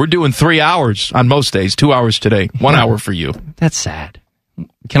mind here. We're doing 3 hours on most days, 2 hours today, 1 hour for you. That's sad.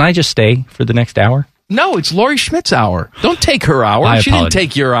 Can I just stay for the next hour? No, it's Lori Schmidt's hour. Don't take her hour. She didn't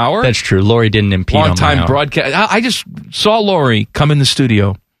take your hour. That's true. Lori didn't impede on my Long-time hour. broadcast. I just saw Lori come in the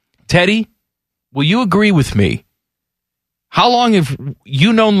studio. Teddy, will you agree with me? How long have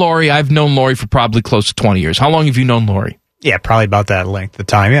you known Lori? I've known Lori for probably close to 20 years. How long have you known Lori? Yeah, probably about that length of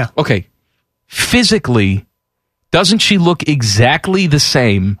time, yeah. Okay. Physically, doesn't she look exactly the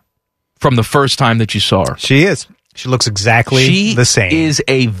same from the first time that you saw her? She is. She looks exactly the same. She is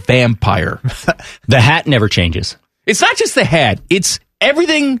a vampire. The hat never changes. It's not just the hat. It's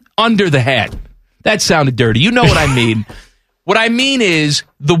everything under the hat. That sounded dirty. You know what I mean. What I mean is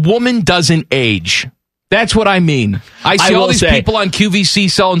the woman doesn't age. That's what I mean. I see all these people on QVC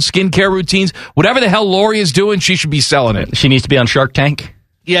selling skincare routines. Whatever the hell Lori is doing, she should be selling it. She needs to be on Shark Tank?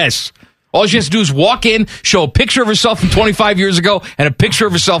 Yes. All she has to do is walk in, show a picture of herself from 25 years ago and a picture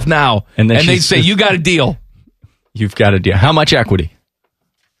of herself now. And they say, you got a deal. You've got a deal. How much equity?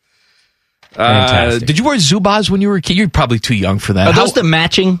 Did you wear Zubaz when you were a kid? You're probably too young for that. Are those the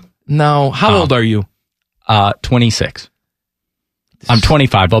matching? No. How old are you? 26. I'm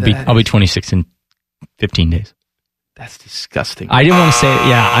 25. I'll be 26 in 15 days. That's disgusting. I didn't want to say it.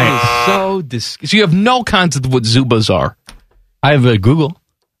 Yeah. So you have no concept of what Zubaz are. I have a Google.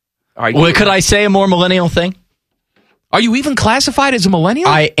 All right. Well, could I say a more millennial thing? Are you even classified as a millennial?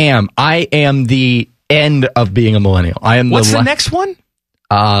 I am. I am the end of being a millennial. I am. What's the next one?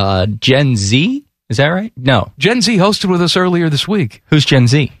 Gen Z? Is that right? No. Gen Z hosted with us earlier this week. Who's Gen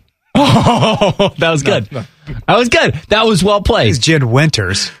Z? Oh, that was good. No. That was good. That was well played. It's Jen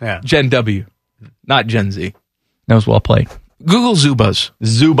Winters. Yeah. Gen W, not Gen Z. That was well played. Google Zubaz.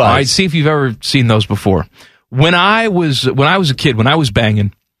 Zubaz. All right, see if you've ever seen those before. When I was a kid, when I was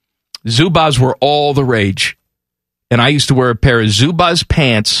banging, Zubaz were all the rage. And I used to wear a pair of Zubaz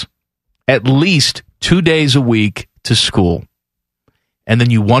pants at least 2 days a week to school. And then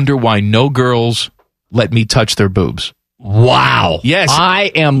you wonder why no girls let me touch their boobs. Wow. Yes.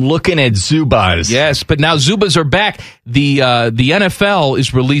 I am looking at Zubaz. Yes, but now Zubaz are back. The NFL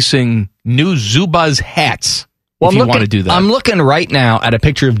is releasing new Zubaz hats. Well, if you want to do that. I'm looking right now at a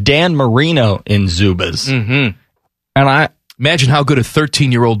picture of Dan Marino in Zubaz. Mm-hmm. And I imagine how good a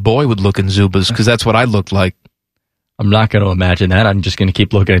 13-year-old boy would look in Zubaz, because that's what I looked like. I'm not going to imagine that. I'm just going to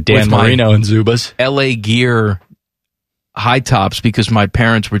keep looking at Dan Marino and Zubaz. LA Gear high tops because my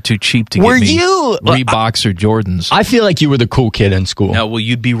parents were too cheap to get me Reeboks or Jordans. I feel like you were the cool kid in school. No, well,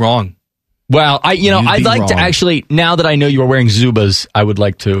 you'd be wrong. Well, I'd like to actually, now that I know you were wearing Zubaz, I would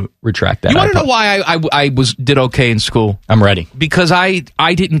like to retract that. You want to know why I did okay in school? I'm ready. Because I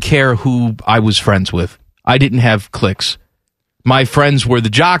didn't care who I was friends with. I didn't have cliques. My friends were the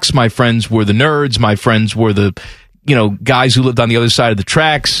jocks. My friends were the nerds. My friends were the, guys who lived on the other side of the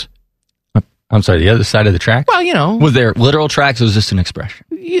tracks. I'm sorry, the other side of the track? Well, Was there literal tracks or was this an expression?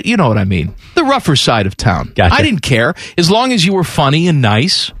 You know what I mean. The rougher side of town. Gotcha. I didn't care. As long as you were funny and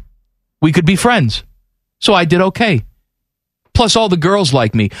nice, we could be friends. So I did okay. Plus, all the girls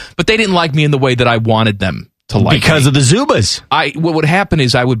liked me, but they didn't like me in the way that I wanted them to like me. Because of the Zubaz. What would happen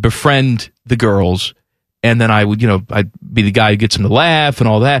is I would befriend the girls, and then I would, I'd be the guy who gets them to laugh and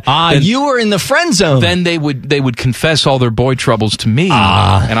all that. You were in the friend zone. Then they would confess all their boy troubles to me,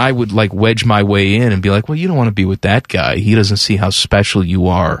 and I would wedge my way in and be like, well, you don't want to be with that guy. He doesn't see how special you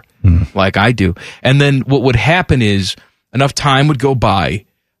are like I do. And then what would happen is enough time would go by.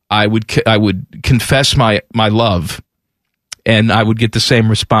 I would confess my love, and I would get the same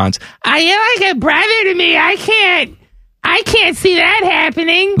response. Are you like a brother to me? I can't see that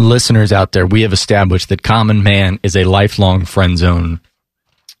happening. Listeners out there, we have established that Common Man is a lifelong friend zone.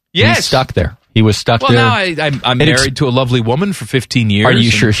 Yes. He's stuck there. He was stuck there. Well, now I'm married to a lovely woman for 15 years. Are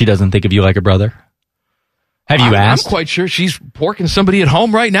you sure she doesn't think of you like a brother? Have you asked? I'm quite sure she's porking somebody at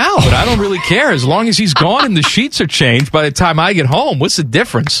home right now, but I don't really care. As long as he's gone and the sheets are changed by the time I get home, what's the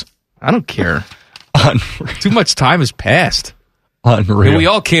difference? I don't care. Too much time has passed. Unreal. We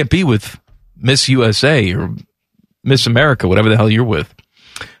all can't be with Miss USA or Miss America, whatever the hell you're with.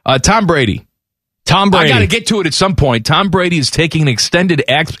 Tom Brady. I got to get to it at some point. Tom Brady is taking an extended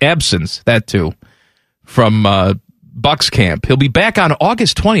absence, that too, from Bucs camp. He'll be back on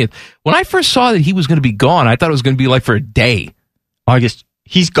August 20th. When I first saw that he was going to be gone, I thought it was going to be like for a day.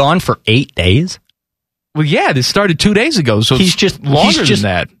 He's gone for 8 days? Well, yeah, this started 2 days ago, so he's just longer than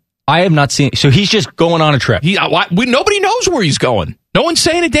that. I have not seen. So he's just going on a trip. Nobody knows where he's going. No one's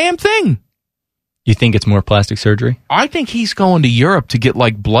saying a damn thing. You think it's more plastic surgery? I think he's going to Europe to get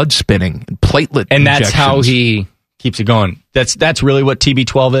like blood spinning and platelet and injections. That's how he keeps it going. That's really what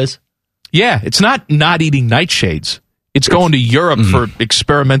TB12 is? Yeah, it's not eating nightshades. It's going to Europe for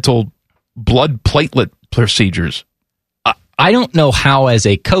experimental blood platelet procedures. I don't know how, as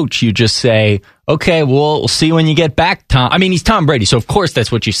a coach, you just say, okay, we'll see when you get back, Tom. I mean, he's Tom Brady, so of course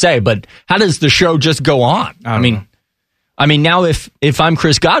that's what you say, but how does the show just go on? I mean, now if I'm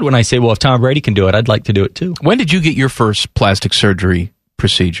Chris Godwin, I say, well, if Tom Brady can do it, I'd like to do it too. When did you get your first plastic surgery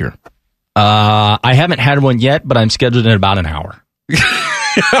procedure? I haven't had one yet, but I'm scheduled in about an hour.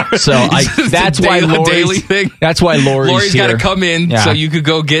 So that's why Lori's got to come in so you could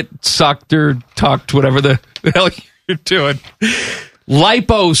go get sucked or tucked, whatever the hell you're doing.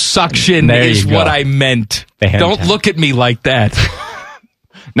 Liposuction is what I meant. Fantastic. Don't look at me like that.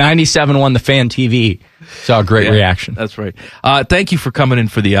 97.1 The Fan TV saw a great reaction. That's right. Thank you for coming in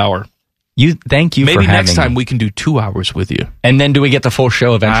for the hour. Thank you. Maybe for next time me. we can do 2 hours with you. And then do we get the full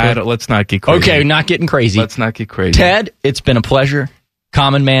show eventually? Let's not get crazy. Okay, not getting crazy. Let's not get crazy. Ted, it's been a pleasure.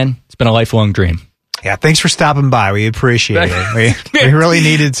 Common Man, it's been a lifelong dream. Yeah, thanks for stopping by. We appreciate it. We really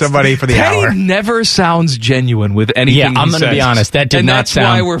needed somebody for the hour. Teddy never sounds genuine with anything Yeah, I'm going to be honest. That did not sound...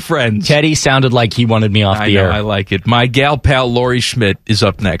 that's why we're friends. Teddy sounded like he wanted me off the air. I like it. My gal pal Lori Schmidt is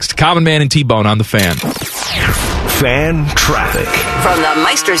up next. Common Man and T-Bone on The Fan. Fan traffic. From the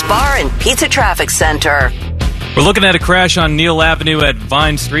Meister's Bar and Pizza Traffic Center. We're looking at a crash on Neal Avenue at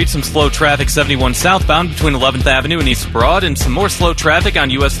Vine Street. Some slow traffic 71 southbound between 11th Avenue and East Broad, and some more slow traffic on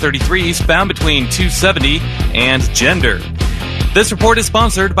US 33 eastbound between 270 and Gender. This report is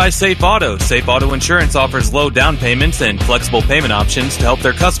sponsored by Safe Auto. Safe Auto Insurance offers low down payments and flexible payment options to help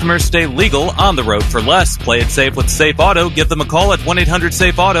their customers stay legal on the road for less. Play it safe with Safe Auto. Give them a call at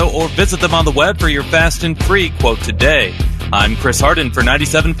 1-800-SAFE-AUTO or visit them on the web for your fast and free quote today. I'm Chris Harden for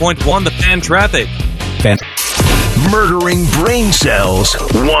 97.1 The Fan Traffic. Murdering brain cells,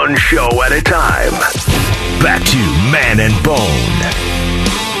 one show at a time. Back to Man and Bone.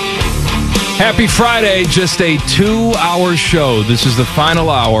 Happy Friday, just a 2-hour show. This is the final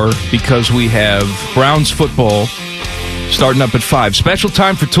hour because we have Browns football starting up at 5. Special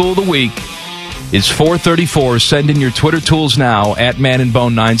time for Tool of the Week is 4:34. Send in your Twitter tools now at Man and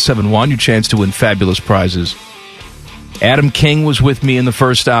Bone 971. Your chance to win fabulous prizes. Adam King was with me in the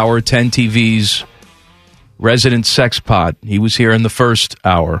first hour, 10 TV's resident sex pot. He was here in the first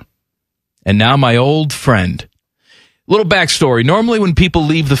hour. And now my old friend. Little backstory. Normally when people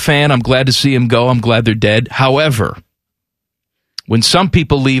leave the Fan, I'm glad to see them go. I'm glad they're dead. However, when some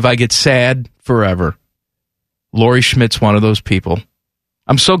people leave, I get sad forever. Lori Schmidt's one of those people.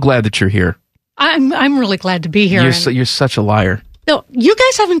 I'm so glad that you're here. I'm really glad to be here. You're such a liar. No, you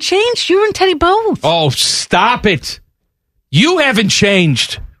guys haven't changed. You and Teddy both. Oh, stop it. You haven't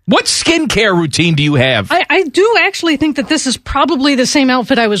changed. What skincare routine do you have? I do actually think that this is probably the same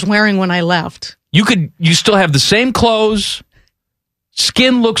outfit I was wearing when I left. You still have the same clothes.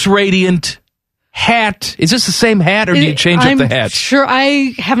 Skin looks radiant. Hat. Is this the same hat or do you change up the hats? Sure,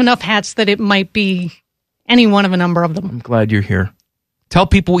 I have enough hats that it might be any one of a number of them. I'm glad you're here. Tell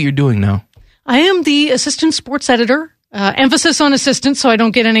people what you're doing now. I am the assistant sports editor. Emphasis on assistant, so I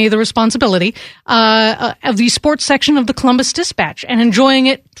don't get any of the responsibility, of the sports section of the Columbus Dispatch, and enjoying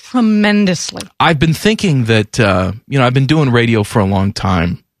it tremendously. I've been thinking that, I've been doing radio for a long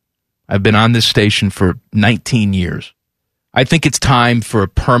time. I've been on this station for 19 years. I think it's time for a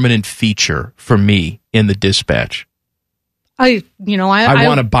permanent feature for me in the Dispatch. I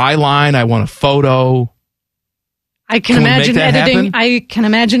want a byline. I want a photo. I can imagine editing. Happen? I can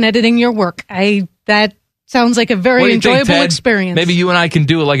imagine editing your work. That sounds like a very enjoyable experience. Maybe you and I can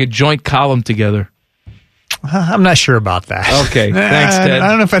do it like a joint column together. I'm not sure about that. Okay, thanks, Ted. I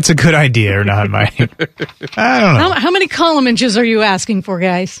don't know if that's a good idea or not, Mike. I don't know. How many column inches are you asking for,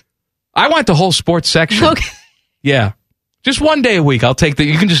 guys? I want the whole sports section. Okay. Yeah. Just one day a week. I'll take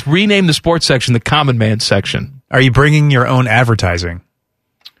you can just rename the sports section the Common Man section. Are you bringing your own advertising?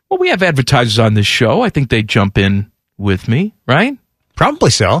 Well, we have advertisers on this show. I think they jump in with me, right?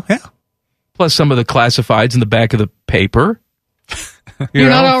 Probably so, yeah. Plus some of the classifieds in the back of the paper. You're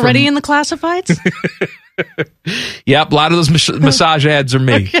not already in the classifieds? Yep, a lot of those massage ads are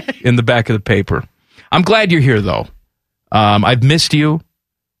me in the back of the paper. I'm glad you're here, though. I've missed you.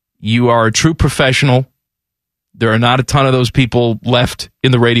 You are a true professional. There are not a ton of those people left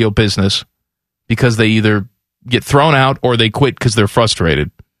in the radio business because they either get thrown out or they quit because they're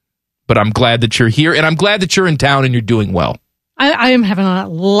frustrated. But I'm glad that you're here, and I'm glad that you're in town and you're doing well. I am having a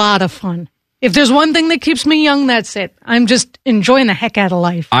lot of fun. If there's one thing that keeps me young, that's it. I'm just enjoying the heck out of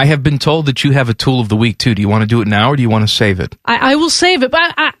life. I have been told that you have a tool of the week, too. Do you want to do it now or do you want to save it? I will save it, but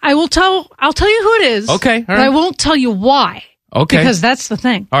I'll tell you who it is. Okay, all right. But I won't tell you why. Okay. Because that's the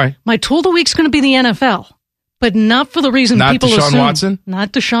thing. All right. My tool of the week's going to be the NFL, but not for the reason not people Deshaun assume. Watson?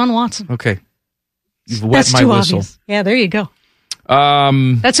 Not Deshaun Watson. Okay. You've wet That's my too whistle. obvious. Yeah, there you go.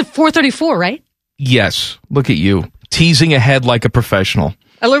 That's at 4:34, right? Yes. Look at you. Teasing ahead like a professional.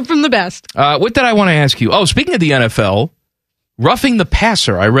 I learned from the best. What did I want to ask you? Oh, speaking of the NFL, roughing the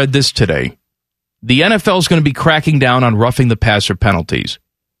passer. I read this today. The NFL is going to be cracking down on roughing the passer penalties,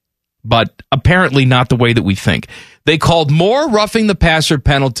 but apparently not the way that we think. They called more roughing the passer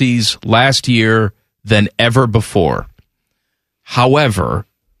penalties last year than ever before. However,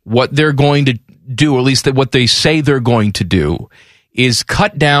 what they're going to do, or at least what they say they're going to do, is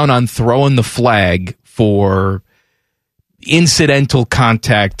cut down on throwing the flag for incidental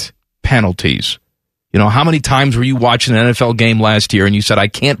contact penalties. You know, how many times were you watching an NFL game last year and you said, I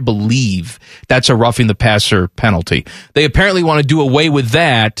can't believe that's a roughing the passer penalty? They apparently want to do away with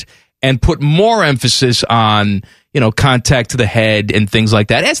that and put more emphasis on, contact to the head and things like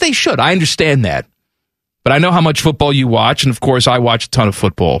that, as they should. I understand that. But I know how much football you watch, and of course I watch a ton of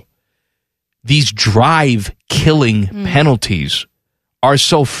football. These drive-killing penalties are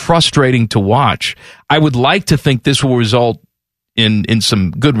so frustrating to watch. I would like to think this will result in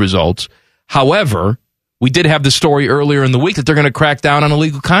some good results. However, we did have the story earlier in the week that they're going to crack down on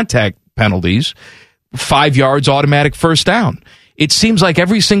illegal contact penalties. 5 yards, automatic first down. It seems like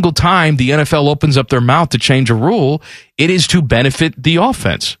every single time the NFL opens up their mouth to change a rule, it is to benefit the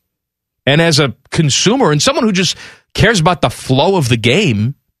offense. And as a consumer and someone who just cares about the flow of the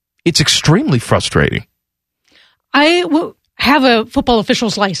game, it's extremely frustrating. I have a football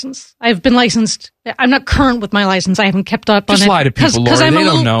official's license. I've been licensed. I'm not current with my license. I haven't kept up on it. Just lie to people, Lori. They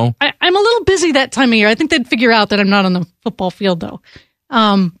don't know. I'm a little busy that time of year. I think they'd figure out that I'm not on the football field, though.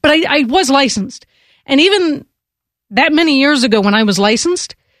 But I was licensed. And even that many years ago when I was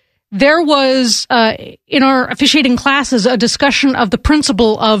licensed, there was, in our officiating classes, a discussion of the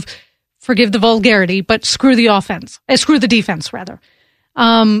principle of, forgive the vulgarity, but screw the defense, rather.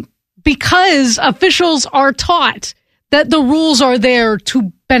 Because officials are taught that the rules are there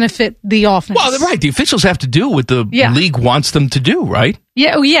to benefit the offense. Well, right. The officials have to do what the league wants them to do, right?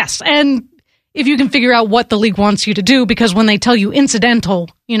 Yeah. Oh, yes. And if you can figure out what the league wants you to do, because when they tell you incidental,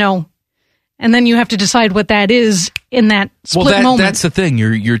 and then you have to decide what that is in that split moment. That's the thing.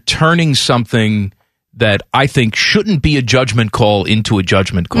 You're turning something that I think shouldn't be a judgment call into a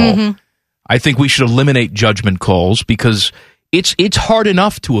judgment call. Mm-hmm. I think we should eliminate judgment calls because it's hard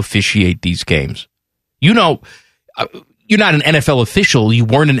enough to officiate these games. You're not an NFL official. You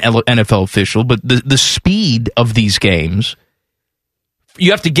weren't an NFL official, but the speed of these games,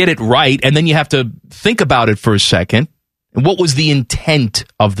 you have to get it right, and then you have to think about it for a second. And what was the intent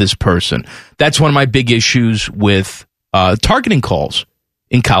of this person? That's one of my big issues with targeting calls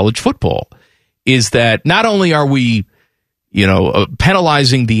in college football, is that not only are we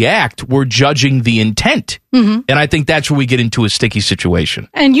penalizing the act, we're judging the intent. Mm-hmm. And I think that's where we get into a sticky situation.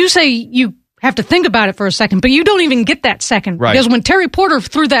 And you say you have to think about it for a second, but you don't even get that second. Right. Because when Terry Porter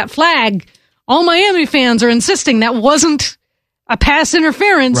threw that flag, all Miami fans are insisting that wasn't a pass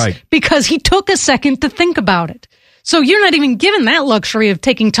interference, right, because he took a second to think about it. So you're not even given that luxury of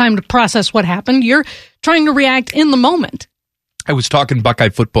taking time to process what happened. You're trying to react in the moment. I was talking Buckeye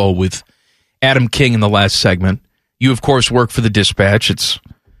football with Adam King in the last segment. You, of course, work for the Dispatch. It's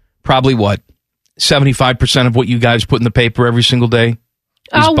probably, 75% of what you guys put in the paper every single day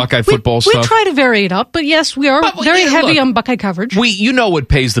is Buckeye football stuff? We try to vary it up, but yes, we are very heavy on Buckeye coverage. You know what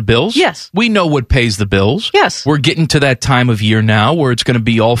pays the bills. Yes. We know what pays the bills. Yes. We're getting to that time of year now where it's going to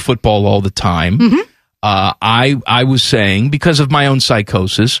be all football all the time. Mm-hmm. I was saying, because of my own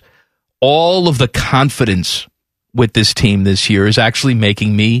psychosis, all of the confidence with this team this year is actually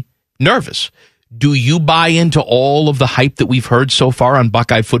making me nervous. Do you buy into all of the hype that we've heard so far on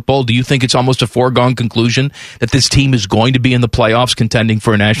Buckeye football? Do you think it's almost a foregone conclusion that this team is going to be in the playoffs contending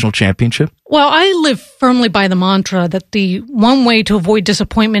for a national championship? Well, I live firmly by the mantra that the one way to avoid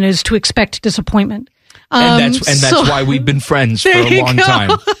disappointment is to expect disappointment. And that's why we've been friends for a long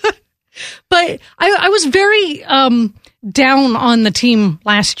time. But I was very down on the team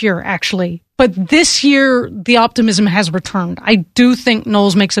last year, actually. But this year, the optimism has returned. I do think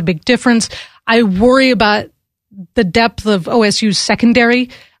Knowles makes a big difference. I worry about the depth of OSU's secondary.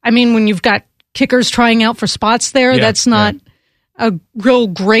 I mean, when you've got kickers trying out for spots there, that's not a real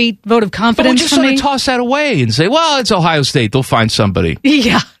great vote of confidence. But we'll just sort of toss that away and say, well, it's Ohio State. They'll find somebody.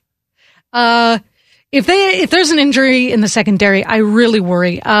 Yeah. If there's an injury in the secondary, I really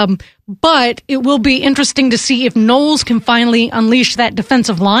worry. But it will be interesting to see if Knowles can finally unleash that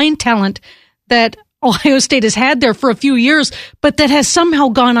defensive line talent that Ohio State has had there for a few years, but that has somehow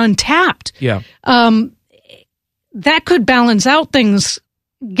gone untapped. Yeah. That could balance out things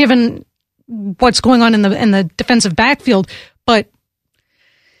given what's going on in the defensive backfield. But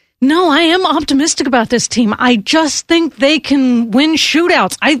no, I am optimistic about this team. I just think they can win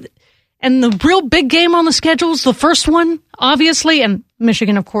shootouts. And the real big game on the schedule is the first one, obviously, and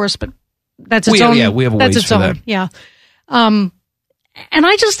Michigan, of course, but that's its own. Yeah, we have a ways for that. Yeah. And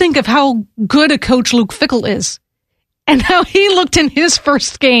I just think of how good a coach Luke Fickell is and how he looked in his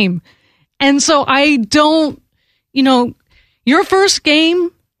first game. And so I don't, your first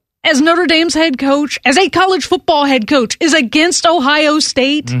game as Notre Dame's head coach, as a college football head coach, is against Ohio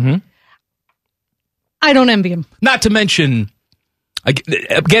State. Mm-hmm. I don't envy him. Not to mention,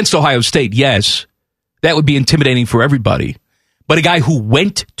 against Ohio State, yes, that would be intimidating for everybody. But a guy who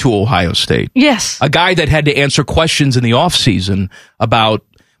went to Ohio State. Yes. A guy that had to answer questions in the offseason about,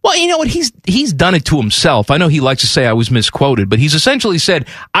 well, you know what, he's done it to himself. I know he likes to say I was misquoted, but he's essentially said,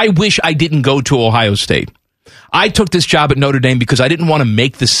 I wish I didn't go to Ohio State. I took this job at Notre Dame because I didn't want to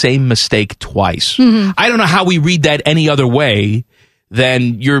make the same mistake twice. Mm-hmm. I don't know how we read that any other way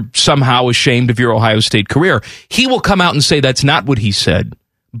than you're somehow ashamed of your Ohio State career. He will come out and say that's not what he said,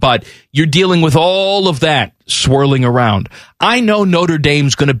 but you're dealing with all of that swirling around. I know Notre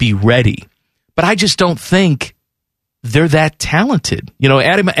Dame's going to be ready, but I just don't think they're that talented.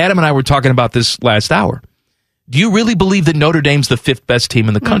 Adam and I were talking about this last hour. Do you really believe that Notre Dame's the fifth best team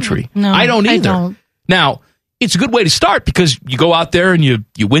in the country? No, I don't either. I don't. Now, it's a good way to start because you go out there and you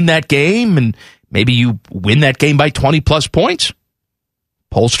win that game, and maybe you win that game by 20-plus points.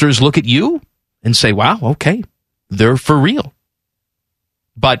 Pollsters look at you and say, wow, okay, they're for real.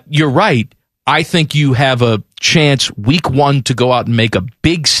 But you're right. I think you have a chance week one to go out and make a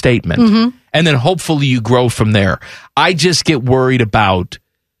big statement, and then hopefully you grow from there. I just get worried about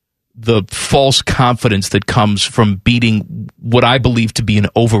the false confidence that comes from beating what I believe to be an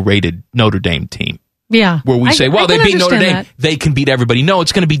overrated Notre Dame team. Yeah. Where we say, well, they beat Notre Dame, they can beat everybody. No,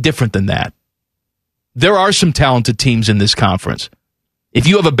 it's going to be different than that. There are some talented teams in this conference. If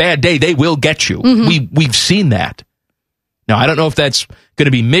you have a bad day, they will get you. We've seen that. Now, I don't know if that's going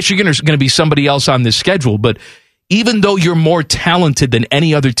to be Michigan or going to be somebody else on this schedule, but even though you're more talented than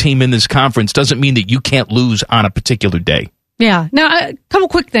any other team in this conference doesn't mean that you can't lose on a particular day. Yeah. Now, a couple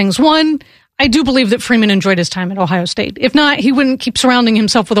quick things. One, I do believe that Freeman enjoyed his time at Ohio State. If not, he wouldn't keep surrounding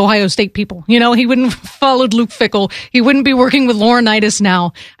himself with Ohio State people. He wouldn't have followed Luke Fickell. He wouldn't be working with Laurinaitis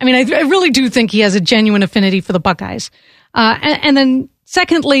now. I mean, I really do think he has a genuine affinity for the Buckeyes. And then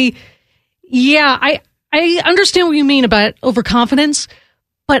secondly, yeah, I understand what you mean about overconfidence,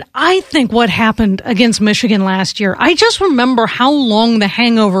 but I think what happened against Michigan last year, I just remember how long the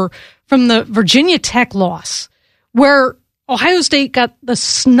hangover from the Virginia Tech loss, where Ohio State got the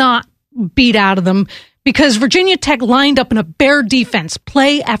snot beat out of them because Virginia Tech lined up in a bare defense,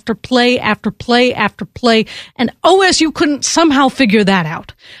 play after play after play after play, and OSU couldn't somehow figure that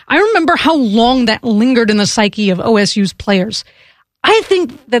out. I remember how long that lingered in the psyche of OSU's players. I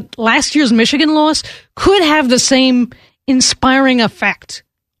think that last year's Michigan loss could have the same inspiring effect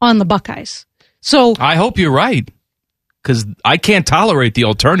on the Buckeyes. So I hope you're right, because I can't tolerate the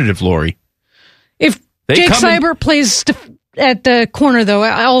alternative, Lori. If Jake Cyber plays at the corner, though,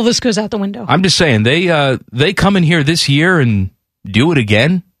 all of this goes out the window. I'm just saying, they come in here this year and do it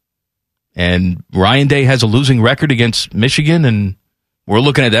again, and Ryan Day has a losing record against Michigan, and we're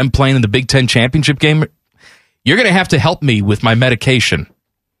looking at them playing in the Big Ten championship game. You're going to have to help me with my medication.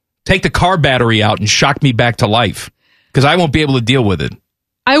 Take the car battery out and shock me back to life, because I won't be able to deal with it.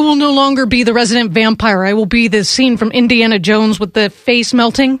 I will no longer be the resident vampire. I will be the scene from Indiana Jones with the face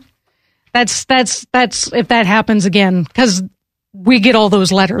melting. That's if that happens again, because we get all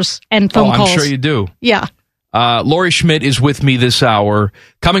those letters and phone calls. I'm sure you do. Yeah. Lori Schmidt is with me this hour.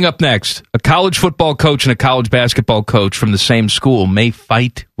 Coming up next, a college football coach and a college basketball coach from the same school may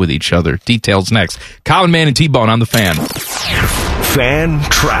fight with each other. Details next. Colin Mann and T-Bone on the Fan. Fan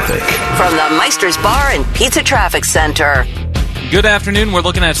traffic. From the Meister's Bar and Pizza Traffic Center. Good afternoon. We're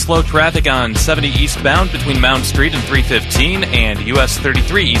looking at slow traffic on 70 eastbound between Mound Street and 315, and US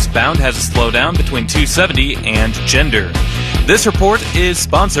 33 eastbound has a slowdown between 270 and Gender. This report is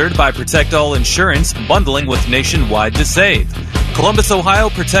sponsored by Protect All Insurance, bundling with Nationwide to Save. Columbus, Ohio,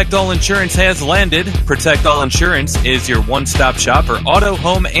 Protect All Insurance has landed. Protect All Insurance is your one-stop shop for auto,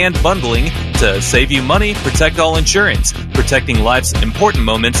 home, and bundling. To save you money, Protect All Insurance. Protecting life's important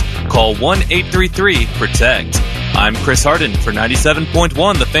moments. Call 1-833-PROTECT. I'm Chris Harden for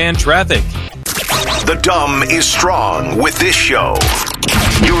 97.1 The Fan Traffic. The dumb is strong with this show.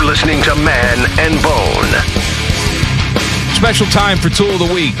 You're listening to Man and Bone. Special time for Tool of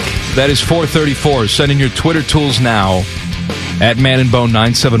the Week. That is 434. Send in your Twitter tools now. At Man and Bone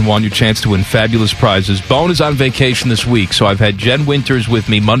 971, your chance to win fabulous prizes. Bone is on vacation this week, so I've had Jen Winters with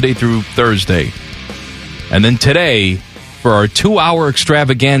me Monday through Thursday. And then today, for our 2-hour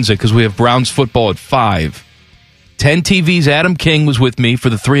extravaganza, because we have Browns football at 5, 10 TV's Adam King was with me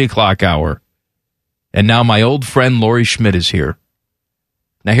for the 3 o'clock hour. And now my old friend Laurie Schmidt is here.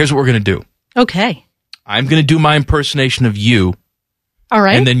 Now here's what we're going to do. Okay. I'm going to do my impersonation of you. All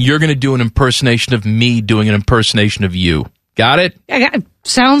right. And then you're going to do an impersonation of me doing an impersonation of you. Got it?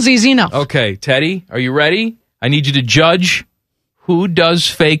 Sounds easy enough. Okay, Teddy, are you ready? I need you to judge who does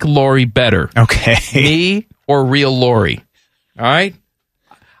fake Laurie better. Okay. Me or real Laurie. All right?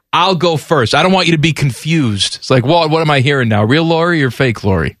 I'll go first. I don't want you to be confused. It's like, what am I hearing now? Real Laurie or fake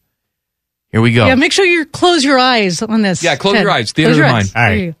Laurie? Here we go. Yeah, make sure you close your eyes on this. Yeah, close Ted. your eyes. Theater of the mind. All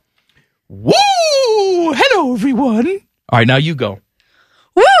right. Woo! Hello, everyone. All right, now you go.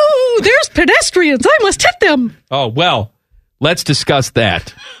 Woo! There's pedestrians. I must hit them. Oh, well, let's discuss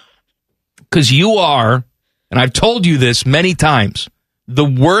that. Because you are, and I've told you this many times, the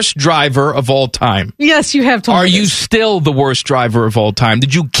worst driver of all time. Yes, you have told me Are you this. still the worst driver of all time?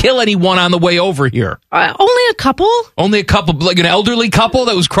 Did you kill anyone on the way over here? Only a couple. Only a couple, like an elderly couple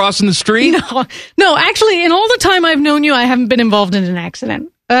that was crossing the street? No, actually, in all the time I've known you, I haven't been involved in an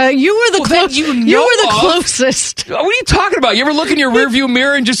accident. You were the closest. What are you talking about? You ever look in your rearview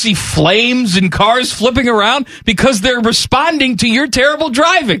mirror and just see flames and cars flipping around because they're responding to your terrible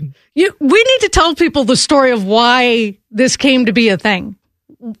driving? We need to tell people the story of why this came to be a thing.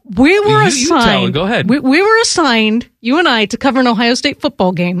 We were assigned. You tell it. Go ahead. We were assigned, you and I, to cover an Ohio State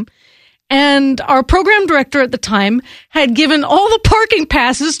football game. And our program director at the time had given all the parking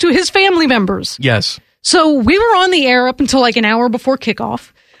passes to his family members. Yes. So we were on the air up until like an hour before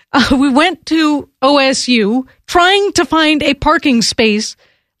kickoff. We went to OSU trying to find a parking space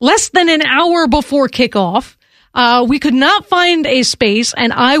less than an hour before kickoff. We could not find a space,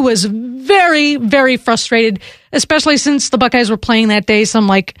 and I was very, very frustrated, especially since the Buckeyes were playing that day, some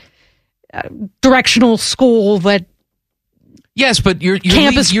directional school that. Yes, but you're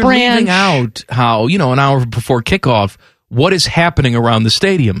campus you're branch. leaving out how, an hour before kickoff, what is happening around the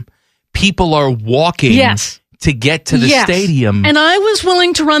stadium. People are walking to get to the stadium. And I was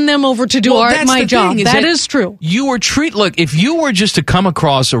willing to run them over to do my job. That is true. You were look, if you were just to come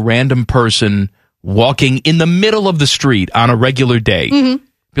across a random person walking in the middle of the street on a regular day,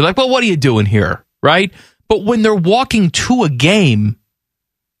 be like, well, what are you doing here? Right? But when they're walking to a game,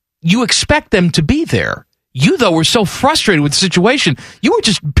 you expect them to be there. You, though, were so frustrated with the situation. You were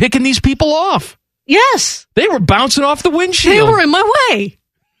just picking these people off. Yes. They were bouncing off the windshield. They were in my way.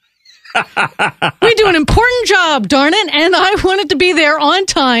 We do an important job, darn it, and I wanted to be there on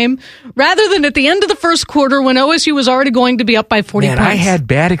time rather than at the end of the first quarter when OSU was already going to be up by 40 points. I had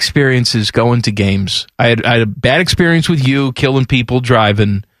bad experiences going to games. I had a bad experience with you killing people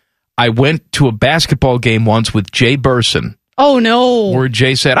driving. I went to a basketball game once with Jay Burson. Oh, no. Where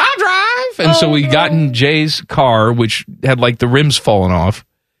Jay said, I'll drive. And so we got in Jay's car, which had the rims falling off,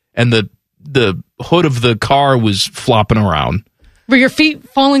 and the hood of the car was flopping around. Were your feet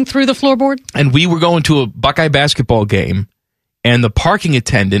falling through the floorboard? And we were going to a Buckeye basketball game, and the parking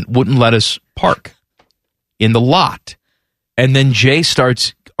attendant wouldn't let us park in the lot. And then Jay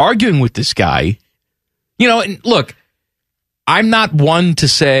starts arguing with this guy. And look, I'm not one to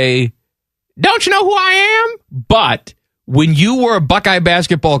say, don't you know who I am? But when you were a Buckeye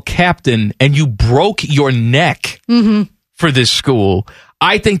basketball captain and you broke your neck for this school,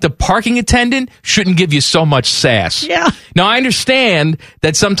 I think the parking attendant shouldn't give you so much sass. Yeah. Now, I understand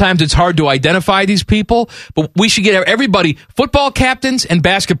that sometimes it's hard to identify these people, but we should get everybody, football captains and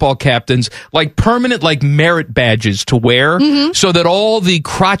basketball captains, permanent, merit badges to wear so that all the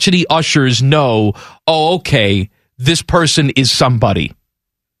crotchety ushers know, oh, okay, this person is somebody.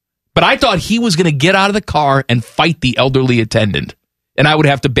 But I thought he was going to get out of the car and fight the elderly attendant, and I would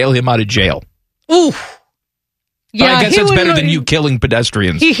have to bail him out of jail. Ooh. But I guess that's better than you killing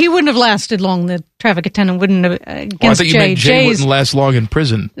pedestrians. He wouldn't have lasted long. The traffic attendant wouldn't have against I thought you meant Jay Jay's, wouldn't last long in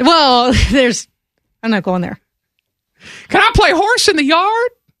prison. Well, I'm not going there. Can I play horse in the yard?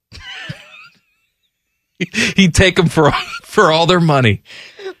 He'd take them for all their money.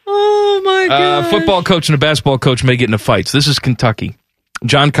 Oh, my God. A football coach and a basketball coach may get into fights. This is Kentucky.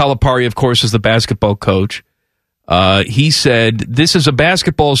 John Calipari, of course, is the basketball coach. He said, this is a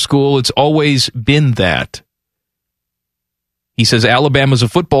basketball school. It's always been that. He says, Alabama's a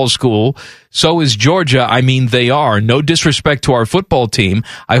football school. So is Georgia. I mean, they are. No disrespect to our football team.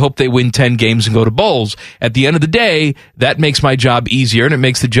 I hope they win 10 games and go to bowls. At the end of the day, that makes my job easier, and it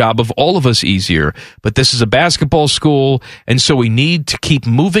makes the job of all of us easier. But this is a basketball school, and so we need to keep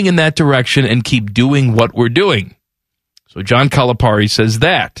moving in that direction and keep doing what we're doing. So John Calipari says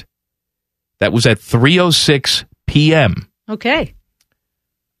that. That was at 3:06 p.m. Okay.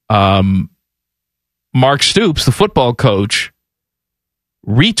 Mark Stoops, the football coach,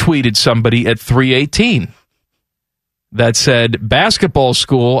 retweeted somebody at 3:18 that said, basketball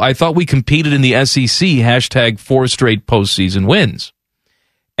school, I thought we competed in the SEC, hashtag 4 straight postseason wins.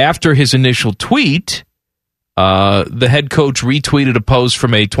 After his initial tweet, the head coach retweeted a post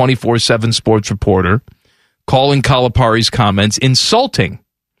from a 24/7 sports reporter calling Calipari's comments insulting.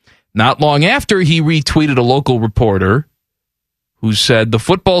 Not long after, he retweeted a local reporter who said, the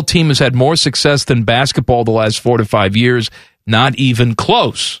football team has had more success than basketball the last 4 to 5 years, not even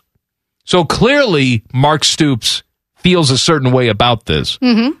close. So clearly, Mark Stoops feels a certain way about this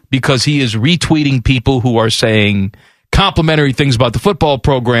because he is retweeting people who are saying complimentary things about the football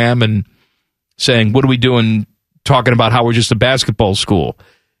program and saying, what are we doing talking about how we're just a basketball school?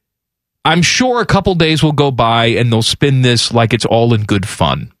 I'm sure a couple days will go by and they'll spin this like it's all in good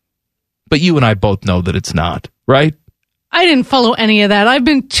fun. But you and I both know that it's not, right? I didn't follow any of that. I've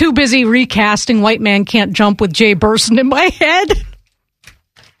been too busy recasting White Man Can't Jump with Jay Burson in my head.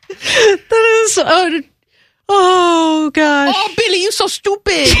 That is... Oh, gosh. Oh, Billy, you so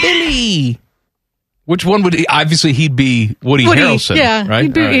stupid, Billy. Which one would he... Obviously, he'd be Woody Harrelson, yeah, right?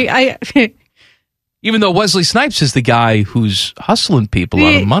 He'd be, right. Even though Wesley Snipes is the guy who's hustling people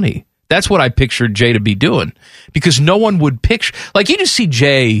out of money. That's what I pictured Jay to be doing. Because no one would picture... Like, you just see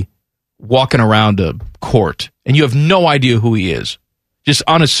Jay walking around a court, and you have no idea who he is. Just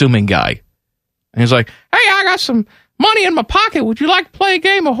unassuming guy. And he's like, hey, I got some money in my pocket. Would you like to play a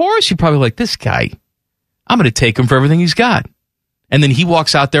game of horse? You're probably like, this guy, I'm going to take him for everything he's got. And then he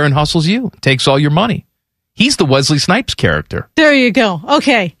walks out there and hustles you, takes all your money. He's the Wesley Snipes character. There you go.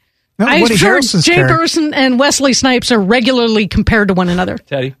 Okay. No, I've heard Jay Burson and Wesley Snipes are regularly compared to one another.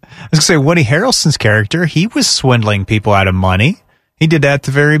 Teddy? I was going to say, Woody Harrelson's character, he was swindling people out of money. He did that at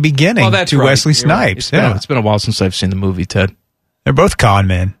the very beginning to Wesley Snipes. Right. It's been a while since I've seen the movie, Ted. They're both con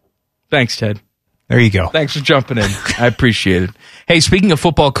men. Thanks, Ted. There you go. Thanks for jumping in. I appreciate it. Hey, speaking of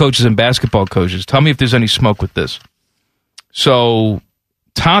football coaches and basketball coaches, tell me if there's any smoke with this. So,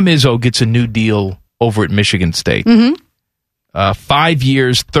 Tom Izzo gets a new deal over at Michigan State. 5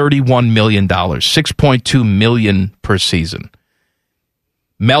 years, $31 million, $6.2 million per season.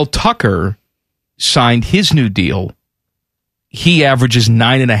 Mel Tucker signed his new deal. He averages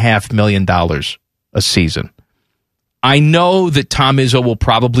 $9.5 million a season. I know that Tom Izzo will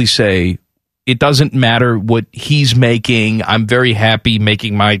probably say, it doesn't matter what he's making. I'm very happy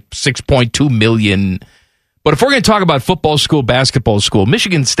making my $6.2 million. But if we're going to talk about football school, basketball school,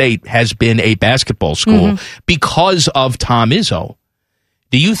 Michigan State has been a basketball school because of Tom Izzo.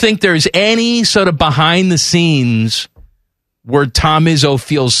 Do you think there's any sort of behind the scenes where Tom Izzo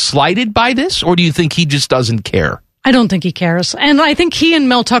feels slighted by this, or do you think he just doesn't care? I don't think he cares. And I think he and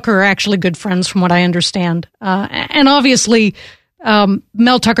Mel Tucker are actually good friends from what I understand. And obviously,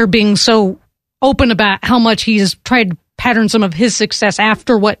 Mel Tucker being so open about how much he's tried to pattern some of his success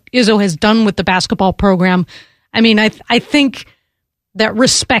after what Izzo has done with the basketball program. I mean, I think that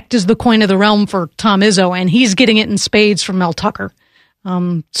respect is the coin of the realm for Tom Izzo, and he's getting it in spades from Mel Tucker.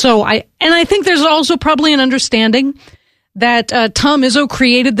 I think there's also probably an understanding that Tom Izzo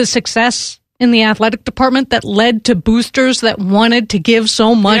created the success in the athletic department that led to boosters that wanted to give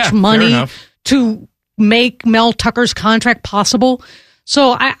so much money to make Mel Tucker's contract possible.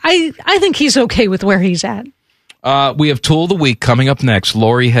 So I think he's okay with where he's at. We have Tool of the Week coming up next.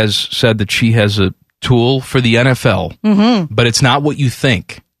 Lori has said that she has a tool for the NFL, but it's not what you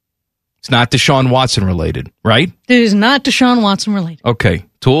think. It's not Deshaun Watson related, right? It is not Deshaun Watson related. Okay.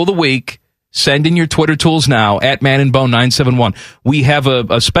 Tool of the Week. Send in your Twitter tools now at Man and Bone 971. We have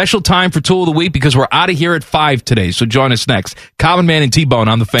a special time for Tool of the Week because we're out of here at 5 today. So join us next. Common Man and T-Bone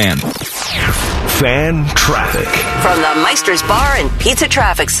on the Fan. Fan traffic from the Meister's Bar and Pizza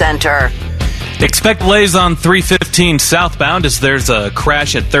Traffic Center. Expect delays on 315 southbound as there's a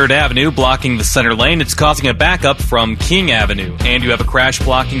crash at 3rd Avenue blocking the center lane. It's causing a backup from King Avenue. And you have a crash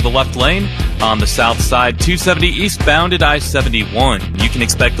blocking the left lane on the south side, 270 eastbound at I-71. You can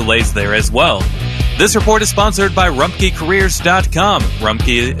expect delays there as well. This report is sponsored by RumpkeCareers.com.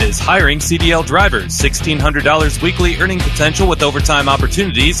 Rumpke is hiring CDL drivers. $1,600 weekly earning potential with overtime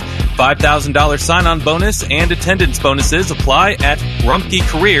opportunities. $5,000 sign-on bonus and attendance bonuses apply at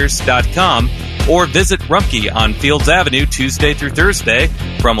RumpkeCareers.com or visit Rumpke on Fields Avenue Tuesday through Thursday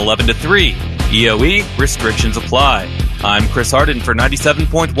from 11 to 3. EOE restrictions apply. I'm Chris Harden for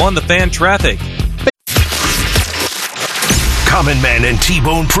 97.1 The Fan Traffic. Common Man and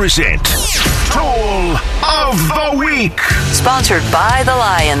T-Bone present Tool of the Week. Sponsored by the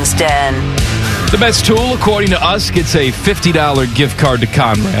Lion's Den. The best tool, according to us, gets a $50 gift card to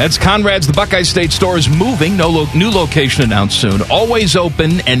Conrad's. Conrad's, the Buckeye State store, is moving. New location announced soon. Always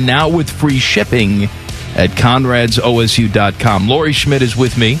open and now with free shipping at Conrad'sOSU.com. Lori Schmidt is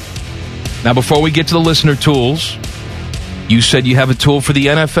with me. Now, before we get to the listener tools, you said you have a tool for the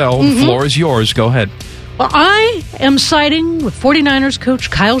NFL. Mm-hmm. The floor is yours. Go ahead. Well, I am siding with 49ers coach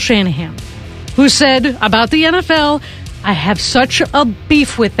Kyle Shanahan, who said about the NFL, I have such a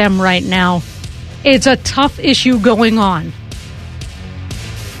beef with them right now. It's a tough issue going on.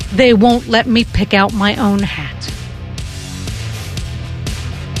 They won't let me pick out my own hat.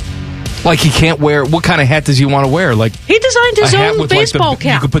 Like he can't wear, what kind of hat does he want to wear? Like he designed his own baseball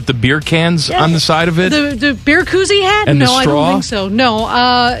cap. You could put the beer cans on the side of it? The beer koozie hat? And no, the straw? I don't think so.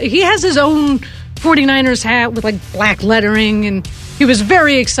 No, he has his own 49ers hat with like black lettering, and he was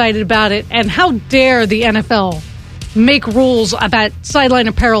very excited about it. And how dare the NFL make rules about sideline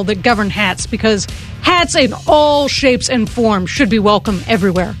apparel that govern hats, because hats in all shapes and forms should be welcome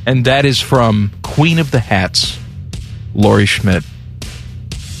everywhere. And that is from Queen of the Hats, Lori Schmidt.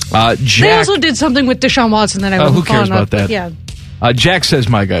 Jack, they also did something with Deshaun Watson that I wasn't who cares fond of, about that? Yeah. Jack says,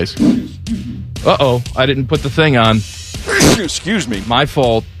 my guys. Uh-oh, I didn't put the thing on. Excuse me. My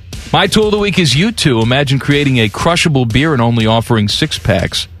fault. My tool of the week is you two. Imagine creating a crushable beer and only offering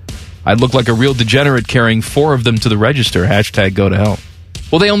 6-packs. I'd look like a real degenerate carrying 4 of them to the register. # go to hell.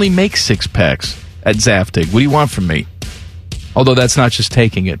 Well, they only make 6-packs at Zaftig. What do you want from me? Although that's not just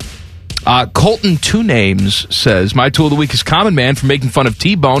taking it. Colton Two Names says, my tool of the week is Common Man for making fun of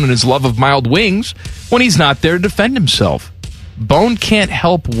T-Bone and his love of mild wings when he's not there to defend himself. Bone can't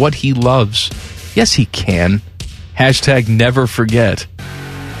help what he loves. Yes, he can. # never forget.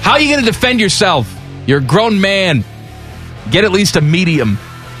 How are you going to defend yourself? You're a grown man. Get at least a medium.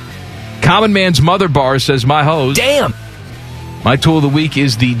 Common Man's Mother Bar says, my hose. Damn! My tool of the week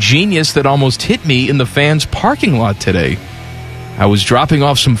is the genius that almost hit me in the fans' parking lot today. I was dropping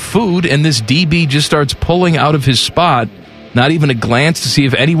off some food, and this DB just starts pulling out of his spot, not even a glance to see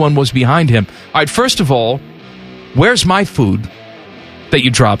if anyone was behind him. All right, first of all, where's my food that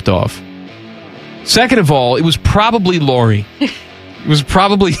you dropped off? Second of all, it was probably Lori. It was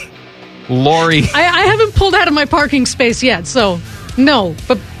probably Lori. I haven't pulled out of my parking space yet, so no,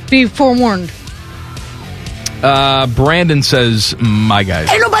 but be forewarned. Brandon says, my guys.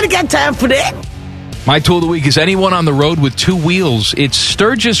 Ain't nobody got time for that. My tool of the week is anyone on the road with 2 wheels. It's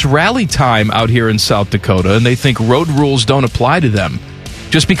Sturgis rally time out here in South Dakota, and they think road rules don't apply to them.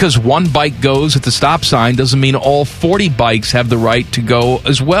 Just because one bike goes at the stop sign doesn't mean all 40 bikes have the right to go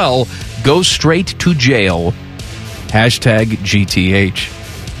as well. Go straight to jail. # GTH.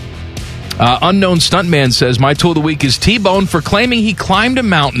 Unknown Stuntman says, my tool of the week is T-Bone for claiming he climbed a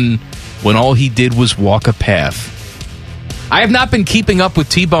mountain when all he did was walk a path. I have not been keeping up with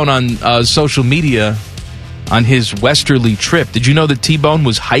T-Bone on social media on his westerly trip. Did you know that T-Bone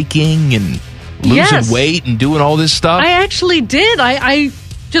was hiking and losing weight and doing all this stuff? I actually did. I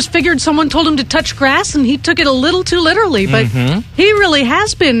just figured someone told him to touch grass, and he took it a little too literally. But he really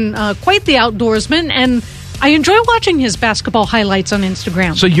has been quite the outdoorsman, and I enjoy watching his basketball highlights on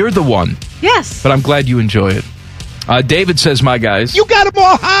Instagram. So you're the one. Yes. But I'm glad you enjoy it. David says, my guys. You got them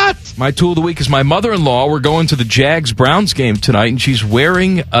all hot. My tool of the week is my mother-in-law. We're going to the Jags-Browns game tonight, and she's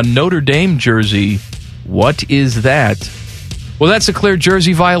wearing a Notre Dame jersey. What is that? Well, that's a clear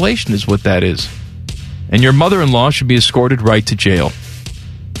jersey violation is what that is. And your mother-in-law should be escorted right to jail.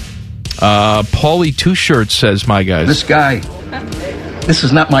 Paulie Two Shirts says, my guys. This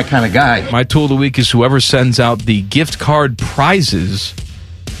is not my kind of guy. My tool of the week is whoever sends out the gift card prizes.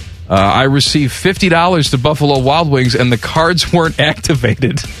 I received $50 to Buffalo Wild Wings, and the cards weren't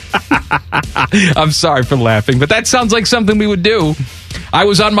activated. I'm sorry for laughing, but that sounds like something we would do. I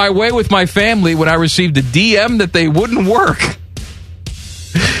was on my way with my family when I received a DM that they wouldn't work.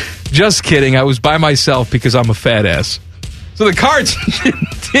 Just kidding. I was by myself because I'm a fat ass. So the cards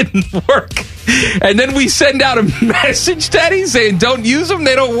didn't work. And then we send out a message, Teddy, saying don't use them,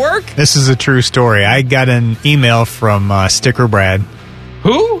 they don't work? This is a true story. I got an email from Sticker Brad.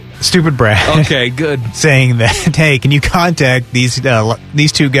 Who? Stupid Brad. Okay, good. Saying that, hey, can you contact these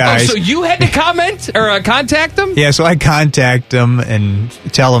two guys? Oh, so you had to comment or contact them? Yeah, so I contact them and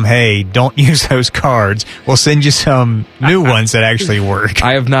tell them, hey, don't use those cards. We'll send you some new ones that actually work.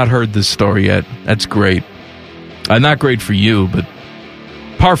 I have not heard this story yet. That's great. Not great for you, but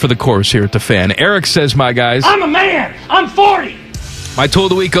par for the course here at the Fan. Eric says, my guys, I'm a man. I'm 40. my tool of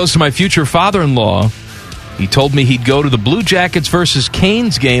the week goes to my future father-in-law. He told me he'd go to the Blue Jackets versus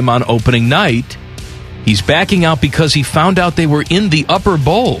Canes game on opening night. He's backing out because he found out they were in the upper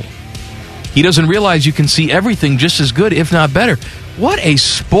bowl. He doesn't realize you can see everything just as good, if not better. What a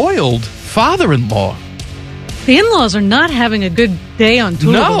spoiled father-in-law. The in-laws are not having a good day on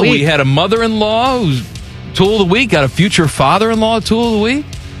Tool of the Week. No, we had a mother-in-law who's Tool of the Week, got a future father-in-law Tool of the Week.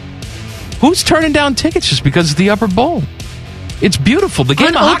 Who's turning down tickets just because of the upper bowl? It's beautiful. The game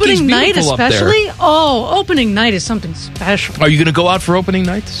on of hockey's opening night, beautiful up there. especially. Oh, opening night is something special. Are you going to go out for opening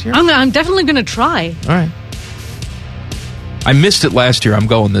night this year? I'm definitely going to try. All right. I missed it last year. I'm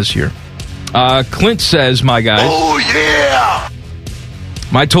going this year. Clint says, my guys. Oh, yeah!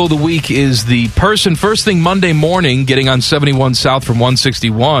 My tool of the week is the person first thing Monday morning getting on 71 South from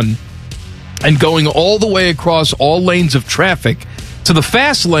 161 and going all the way across all lanes of traffic to the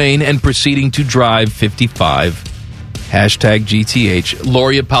fast lane and proceeding to drive 55. Hashtag GTH.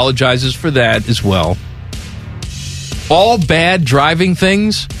 Lori apologizes for that as well. All bad driving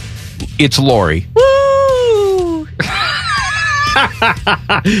things, it's Lori. Woo!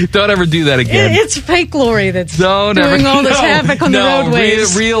 Don't ever do that again. It's fake Lori that's doing all this havoc on the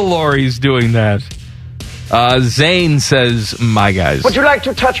roadways. Real Lori's doing that. Zane says, my guys. Would you like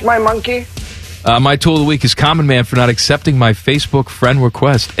to touch my monkey? My tool of the week is Common Man for not accepting my Facebook friend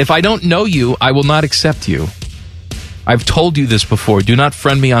request. If I don't know you, I will not accept you. I've told you this before. Do not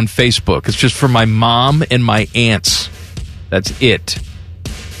friend me on Facebook. It's just for my mom and my aunts. That's it.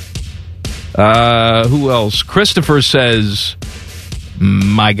 Who else? Christopher says,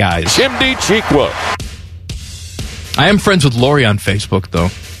 my guys. Chimney Cheekwa. I am friends with Lori on Facebook, though,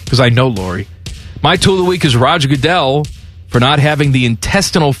 because I know Lori. My tool of the week is Roger Goodell for not having the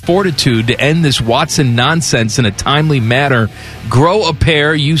intestinal fortitude to end this Watson nonsense in a timely manner. Grow a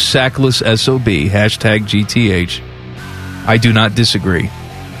pair, you sackless SOB. Hashtag GTH. I do not disagree.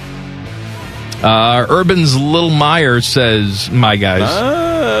 Urban's Little Meyer says, my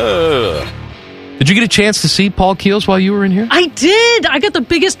guys. Did you get a chance to see Paul Keels while you were in here? I did. I got the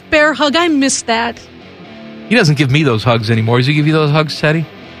biggest bear hug. I missed that. He doesn't give me those hugs anymore. Does he give you those hugs, Teddy?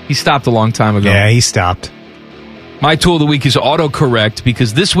 He stopped a long time ago. Yeah, he stopped. My tool of the week is autocorrect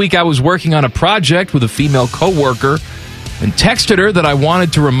because this week I was working on a project with a female coworker and texted her that I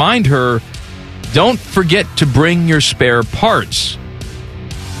wanted to remind her, don't forget to bring your spare parts.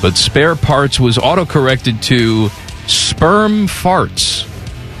 But spare parts was autocorrected to sperm farts.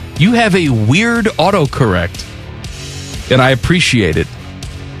 You have a weird autocorrect, and I appreciate it.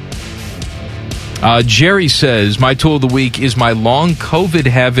 Jerry says, my tool of the week is my long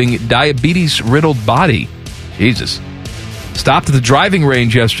COVID-having diabetes-riddled body. Jesus. Stopped at the driving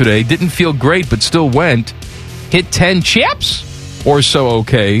range yesterday. Didn't feel great, but still went. Hit 10 chips or so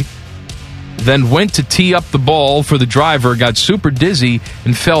okay. Then went to tee up the ball for the driver, got super dizzy,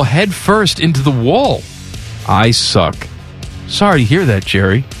 and fell head first into the wall. I suck. Sorry to hear that,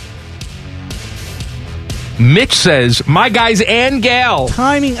 Jerry. Mitch says, my guys and gal.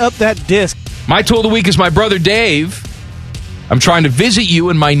 Timing up that disc. My tool of the week is my brother Dave. I'm trying to visit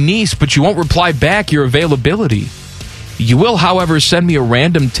you and my niece, but you won't reply back your availability. You will, however, send me a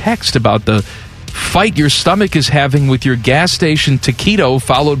random text about the fight your stomach is having with your gas station taquito,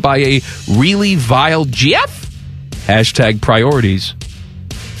 followed by a really vile Jeff? Hashtag priorities.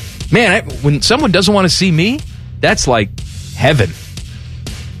 Man, when someone doesn't want to see me, that's like heaven.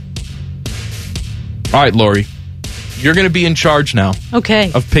 All right, Lori. You're going to be in charge now.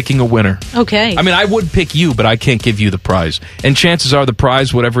 Okay. Of picking a winner. Okay. I mean, I would pick you, but I can't give you the prize. And chances are the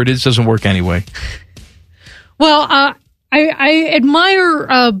prize, whatever it is, doesn't work anyway. Well, I admire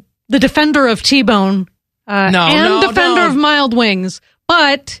the defender of T-Bone and defender of Mild Wings,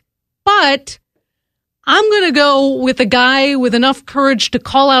 but I'm going to go with a guy with enough courage to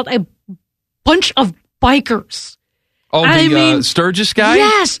call out a bunch of bikers. Oh, the Sturgis guy?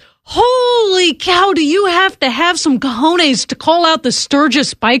 Yes. Holy cow, do you have to have some cojones to call out the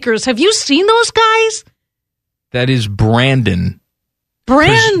Sturgis bikers? Have you seen those guys? That is Brandon. Woo.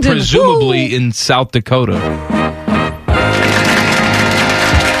 Presumably in South Dakota.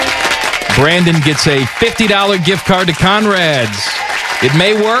 Brandon gets a $50 gift card to Conrad's. It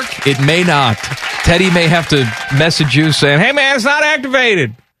may work. It may not. Teddy may have to message you saying, hey, man, it's not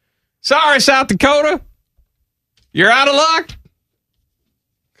activated. Sorry, South Dakota. You're out of luck.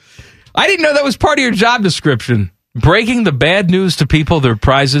 I didn't know that was part of your job description. Breaking the bad news to people their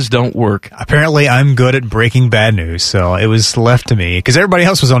prizes don't work. Apparently, I'm good at breaking bad news, so it was left to me because everybody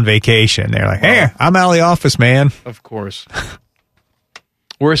else was on vacation. They're like, hey, I'm out of the office, man. Of course.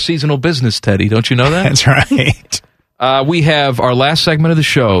 We're a seasonal business, Teddy. Don't you know that? That's right. We have our last segment of the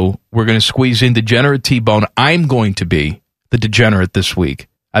show. We're going to squeeze in Degenerate T-Bone. I'm going to be the degenerate this week.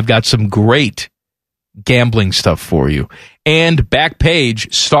 I've got some great gambling stuff for you. And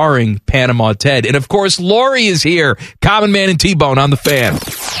Backpage starring Panama Ted. And, of course, Lori is here. Common Man and T-Bone on the Fan.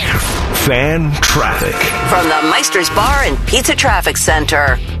 Fan traffic. From the Meister's Bar and Pizza Traffic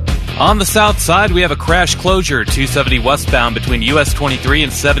Center. On the south side, we have a crash closure, 270 westbound between US 23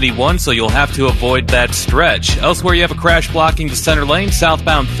 and 71, so you'll have to avoid that stretch. Elsewhere, you have a crash blocking the center lane,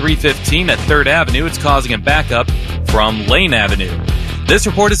 southbound 315 at 3rd Avenue. It's causing a backup from Lane Avenue. This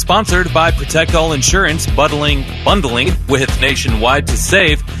report is sponsored by Protect All Insurance, bundling with Nationwide to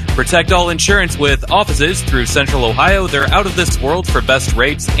save. Protect All Insurance with offices through Central Ohio. They're out of this world for best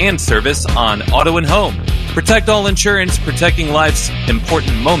rates and service on auto and home. Protect All Insurance, protecting life's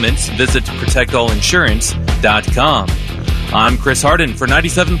important moments. Visit protectallinsurance.com. I'm Chris Harden for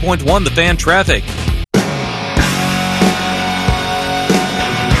 97.1 The Fan Traffic.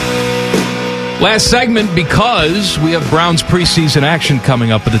 Last segment because we have Browns preseason action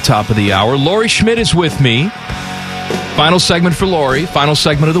coming up at the top of the hour. Lori Schmidt is with me. Final segment for Lori. Final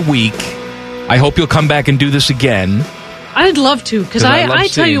segment of the week. I hope you'll come back and do this again. I'd love to, because I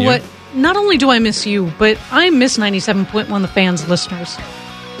tell you what, not only do I miss you, but I miss 97.1 The Fan's listeners.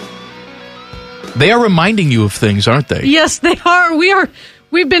 They are reminding you of things, aren't they? Yes, they are.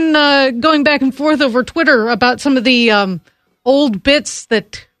 We've been going back and forth over Twitter about some of the old bits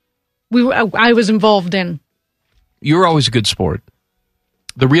that I was involved in. You're always a good sport.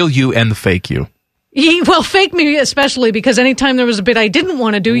 The real you and the fake you. Well, fake me especially, because anytime there was a bit I didn't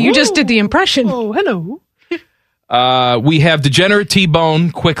want to do, you just did the impression. Oh, hello. We have Degenerate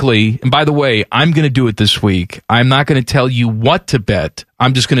T-Bone quickly. And by the way, I'm going to do it this week. I'm not going to tell you what to bet.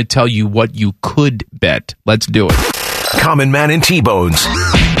 I'm just going to tell you what you could bet. Let's do it. Common Man and T-Bones.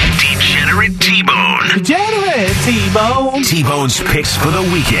 Degenerate T-Bone. Degenerate T-Bone. T-Bone's picks for the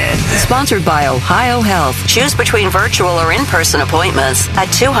weekend. Sponsored by Ohio Health. Choose between virtual or in-person appointments at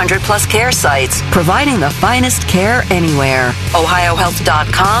 200-plus care sites, providing the finest care anywhere.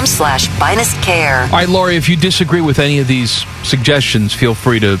 OhioHealth.com/finest care. All right, Lori, if you disagree with any of these suggestions, feel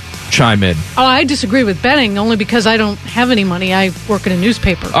free to chime in. Oh, I disagree with betting only because I don't have any money. I work in a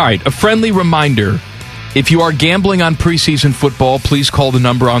newspaper. All right, a friendly reminder. If you are gambling on preseason football, please call the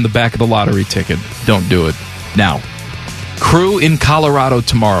number on the back of the lottery ticket. Don't do it. Now, Crew in Colorado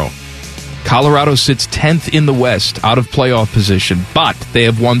tomorrow. Colorado sits 10th in the West, out of playoff position, but they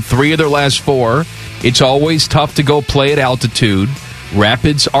have won 3 of their last 4. It's always tough to go play at altitude.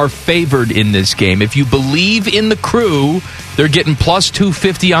 Rapids are favored in this game. If you believe in the Crew, they're getting plus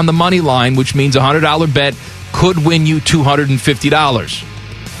 250 on the money line, which means a $100 bet could win you $250.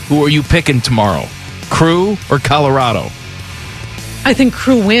 Who are you picking tomorrow? Crew or Colorado? I think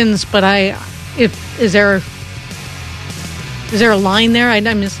Crew wins, but is there a line there? I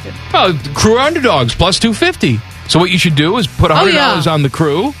missed it. Well, Crew underdogs plus 250. So what you should do is put $100 on the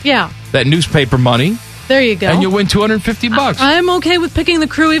Crew. Yeah, that newspaper money. There you go. And you'll win $250. I'm okay with picking the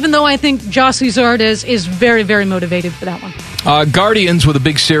Crew, even though I think Jossie Zardes is very, very motivated for that one. Guardians with a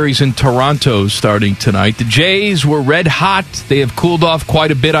big series in Toronto starting tonight. The Jays were red hot. They have cooled off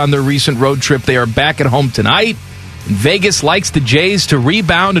quite a bit on their recent road trip. They are back at home tonight. Vegas likes the Jays to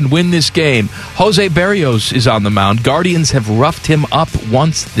rebound and win this game. Jose Berrios is on the mound. Guardians have roughed him up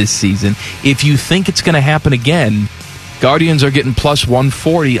once this season. If you think it's going to happen again, Guardians are getting plus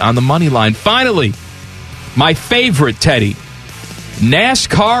 140 on the money line. Finally, my favorite, Teddy.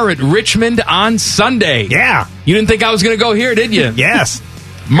 NASCAR at Richmond on Sunday. Yeah. You didn't think I was going to go here, did you? Yes.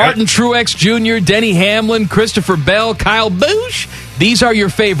 Martin Truex Jr., Denny Hamlin, Christopher Bell, Kyle Busch. These are your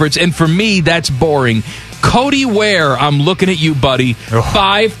favorites, and for me, that's boring. Cody Ware, I'm looking at you, buddy.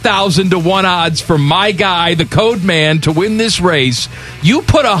 5,000 to 1 odds for my guy, the Code Man, to win this race. You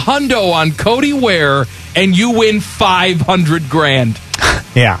put a hundo on Cody Ware, and you win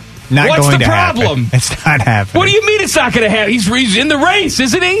 $500,000. Yeah. What's the problem? It's not happening. What do you mean it's not going to happen? He's in the race,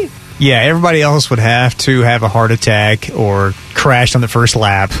 isn't he? Yeah, everybody else would have to have a heart attack or crash on the first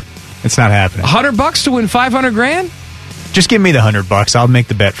lap. It's not happening. $100 to win $500,000? Just give me the $100. I'll make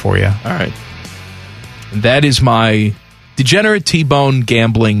the bet for you. All right. And that is my Degenerate T-Bone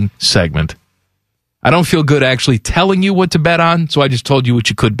gambling segment. I don't feel good actually telling you what to bet on, so I just told you what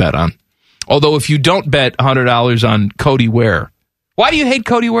you could bet on. Although if you don't bet $100 on Cody Ware, why do you hate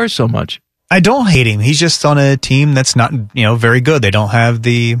Cody Ware so much? I don't hate him. He's just on a team that's not, very good. They don't have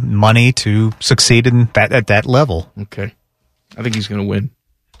the money to succeed at that level. Okay. I think he's going to win.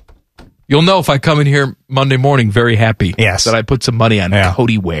 You'll know if I come in here Monday morning very happy that I put some money on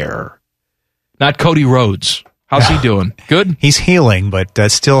Cody Ware. Not Cody Rhodes. How's he doing? Good? He's healing, but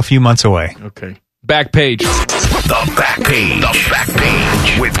still a few months away. Okay. Back page. The Back Page. The Back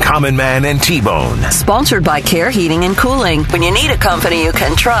Page with Common Man and T-Bone. Sponsored by Care Heating and Cooling. When you need a company you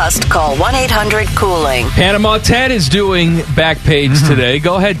can trust, call 1-800-COOLING. Panama Ted is doing Back Page today.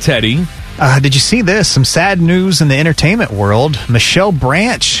 Go ahead, Teddy. Did you see this? Some sad news in the entertainment world. Michelle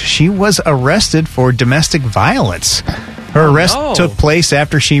Branch, she was arrested for domestic violence. Her arrest took place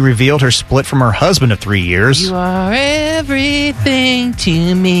after she revealed her split from her husband of 3 years. You are everything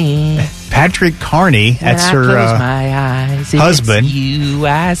to me. Patrick Carney, that's her my eyes, husband. It's you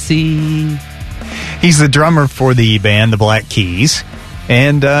I see. He's the drummer for the band, the Black Keys.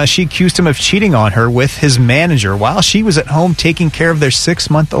 And she accused him of cheating on her with his manager while she was at home taking care of their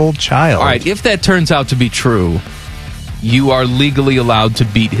 6-month-old child. All right, if that turns out to be true, you are legally allowed to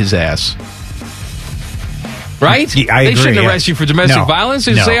beat his ass. Right? Yeah, I they agree, shouldn't arrest you for domestic violence.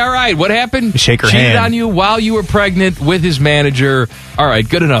 They say, all right, what happened? Shake her Cheated hand. on you while you were pregnant with his manager. All right,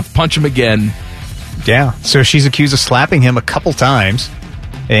 good enough. Punch him again. Yeah, so she's accused of slapping him a couple times.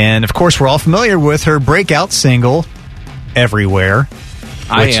 And, of course, we're all familiar with her breakout single, Everywhere.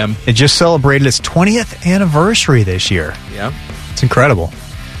 I am. It just celebrated its 20th anniversary this year. Yeah. It's incredible.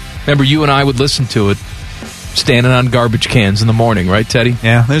 Remember, you and I would listen to it standing on garbage cans in the morning, right, Teddy?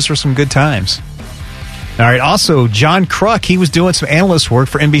 Yeah, those were some good times. All right, also, John Kruk, he was doing some analyst work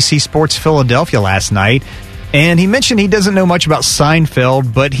for NBC Sports Philadelphia last night, and he mentioned he doesn't know much about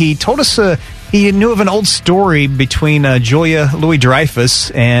Seinfeld, but he told us he knew of an old story between Julia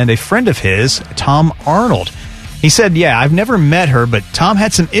Louis-Dreyfus and a friend of his, Tom Arnold. He said, I've never met her, but Tom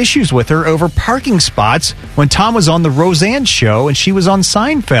had some issues with her over parking spots when Tom was on the Roseanne show and she was on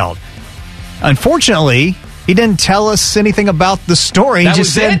Seinfeld. Unfortunately, he didn't tell us anything about the story. He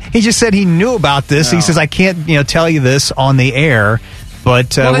just said he knew about this. No. He says, I can't tell you this on the air.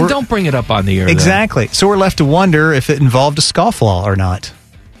 But well, then don't bring it up on the air. Exactly. Then. So we're left to wonder if it involved a scofflaw or not.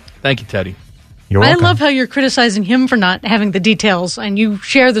 Thank you, Teddy. You're welcome. I love how you're criticizing him for not having the details, and you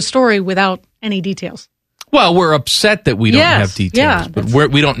share the story without any details. Well, we're upset that we don't have details, but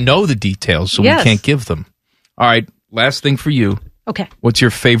we don't know the details, so we can't give them. All right, last thing for you. Okay. What's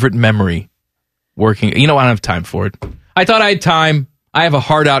your favorite memory working? I don't have time for it. I thought I had time. I have a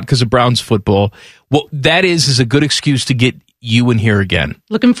heart out because of Browns football. Well, that is a good excuse to get you in here again.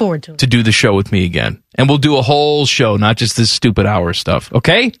 Looking forward to it. To do the show with me again. And we'll do a whole show, not just this stupid hour stuff.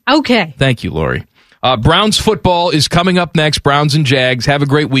 Okay? Okay. Thank you, Lori. Browns football is coming up next. Browns and Jags. Have a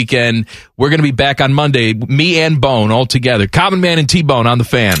great weekend. We're going to be back on Monday. Me and Bone all together. Common Man and T-Bone on the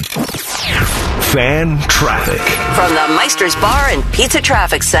Fan. Fan traffic. From the Meister's Bar and Pizza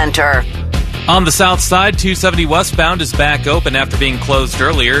Traffic Center. On the south side, 270 westbound is back open after being closed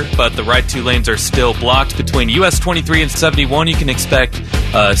earlier, but the right two lanes are still blocked. Between US 23 and 71, you can expect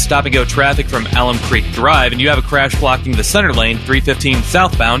stop-and-go traffic from Elm Creek Drive, and you have a crash blocking the center lane, 315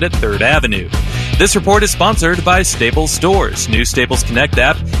 southbound at 3rd Avenue. This report is sponsored by Staples Stores. New Staples Connect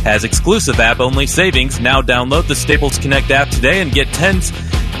app has exclusive app-only savings. Now download the Staples Connect app today and get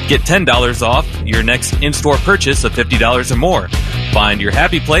 $10 off your next in-store purchase of $50 or more. Find your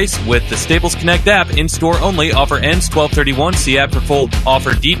happy place with the Staples Connect app. In-store only. Offer ends 12/31. See app for full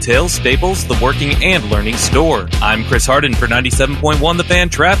offer details. Staples, the working and learning store. I'm Chris Harden for 97.1 The Fan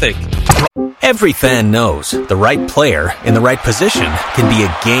Traffic. Every fan knows the right player in the right position can be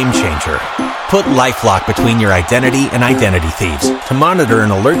a game changer. Put LifeLock between your identity and identity thieves to monitor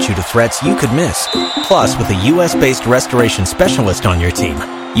and alert you to threats you could miss. Plus, with a U.S.-based restoration specialist on your team,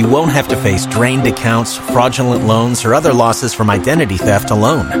 you won't have to face drained accounts, fraudulent loans, or other losses from identity theft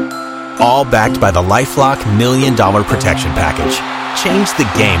alone. All backed by the LifeLock $1 Million Protection Package. Change the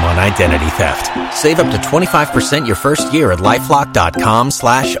game on identity theft. Save up to 25% your first year at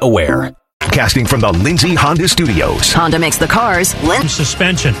LifeLock.com/aware. Casting from the Lindsay Honda Studios. Honda makes the cars.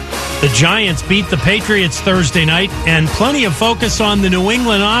 Suspension. The Giants beat the Patriots Thursday night, and plenty of focus on the New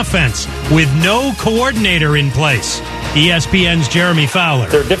England offense with no coordinator in place. ESPN's Jeremy Fowler.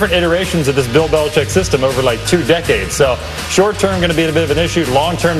 There are different iterations of this Bill Belichick system over like 2 decades. So short term going to be a bit of an issue. Long term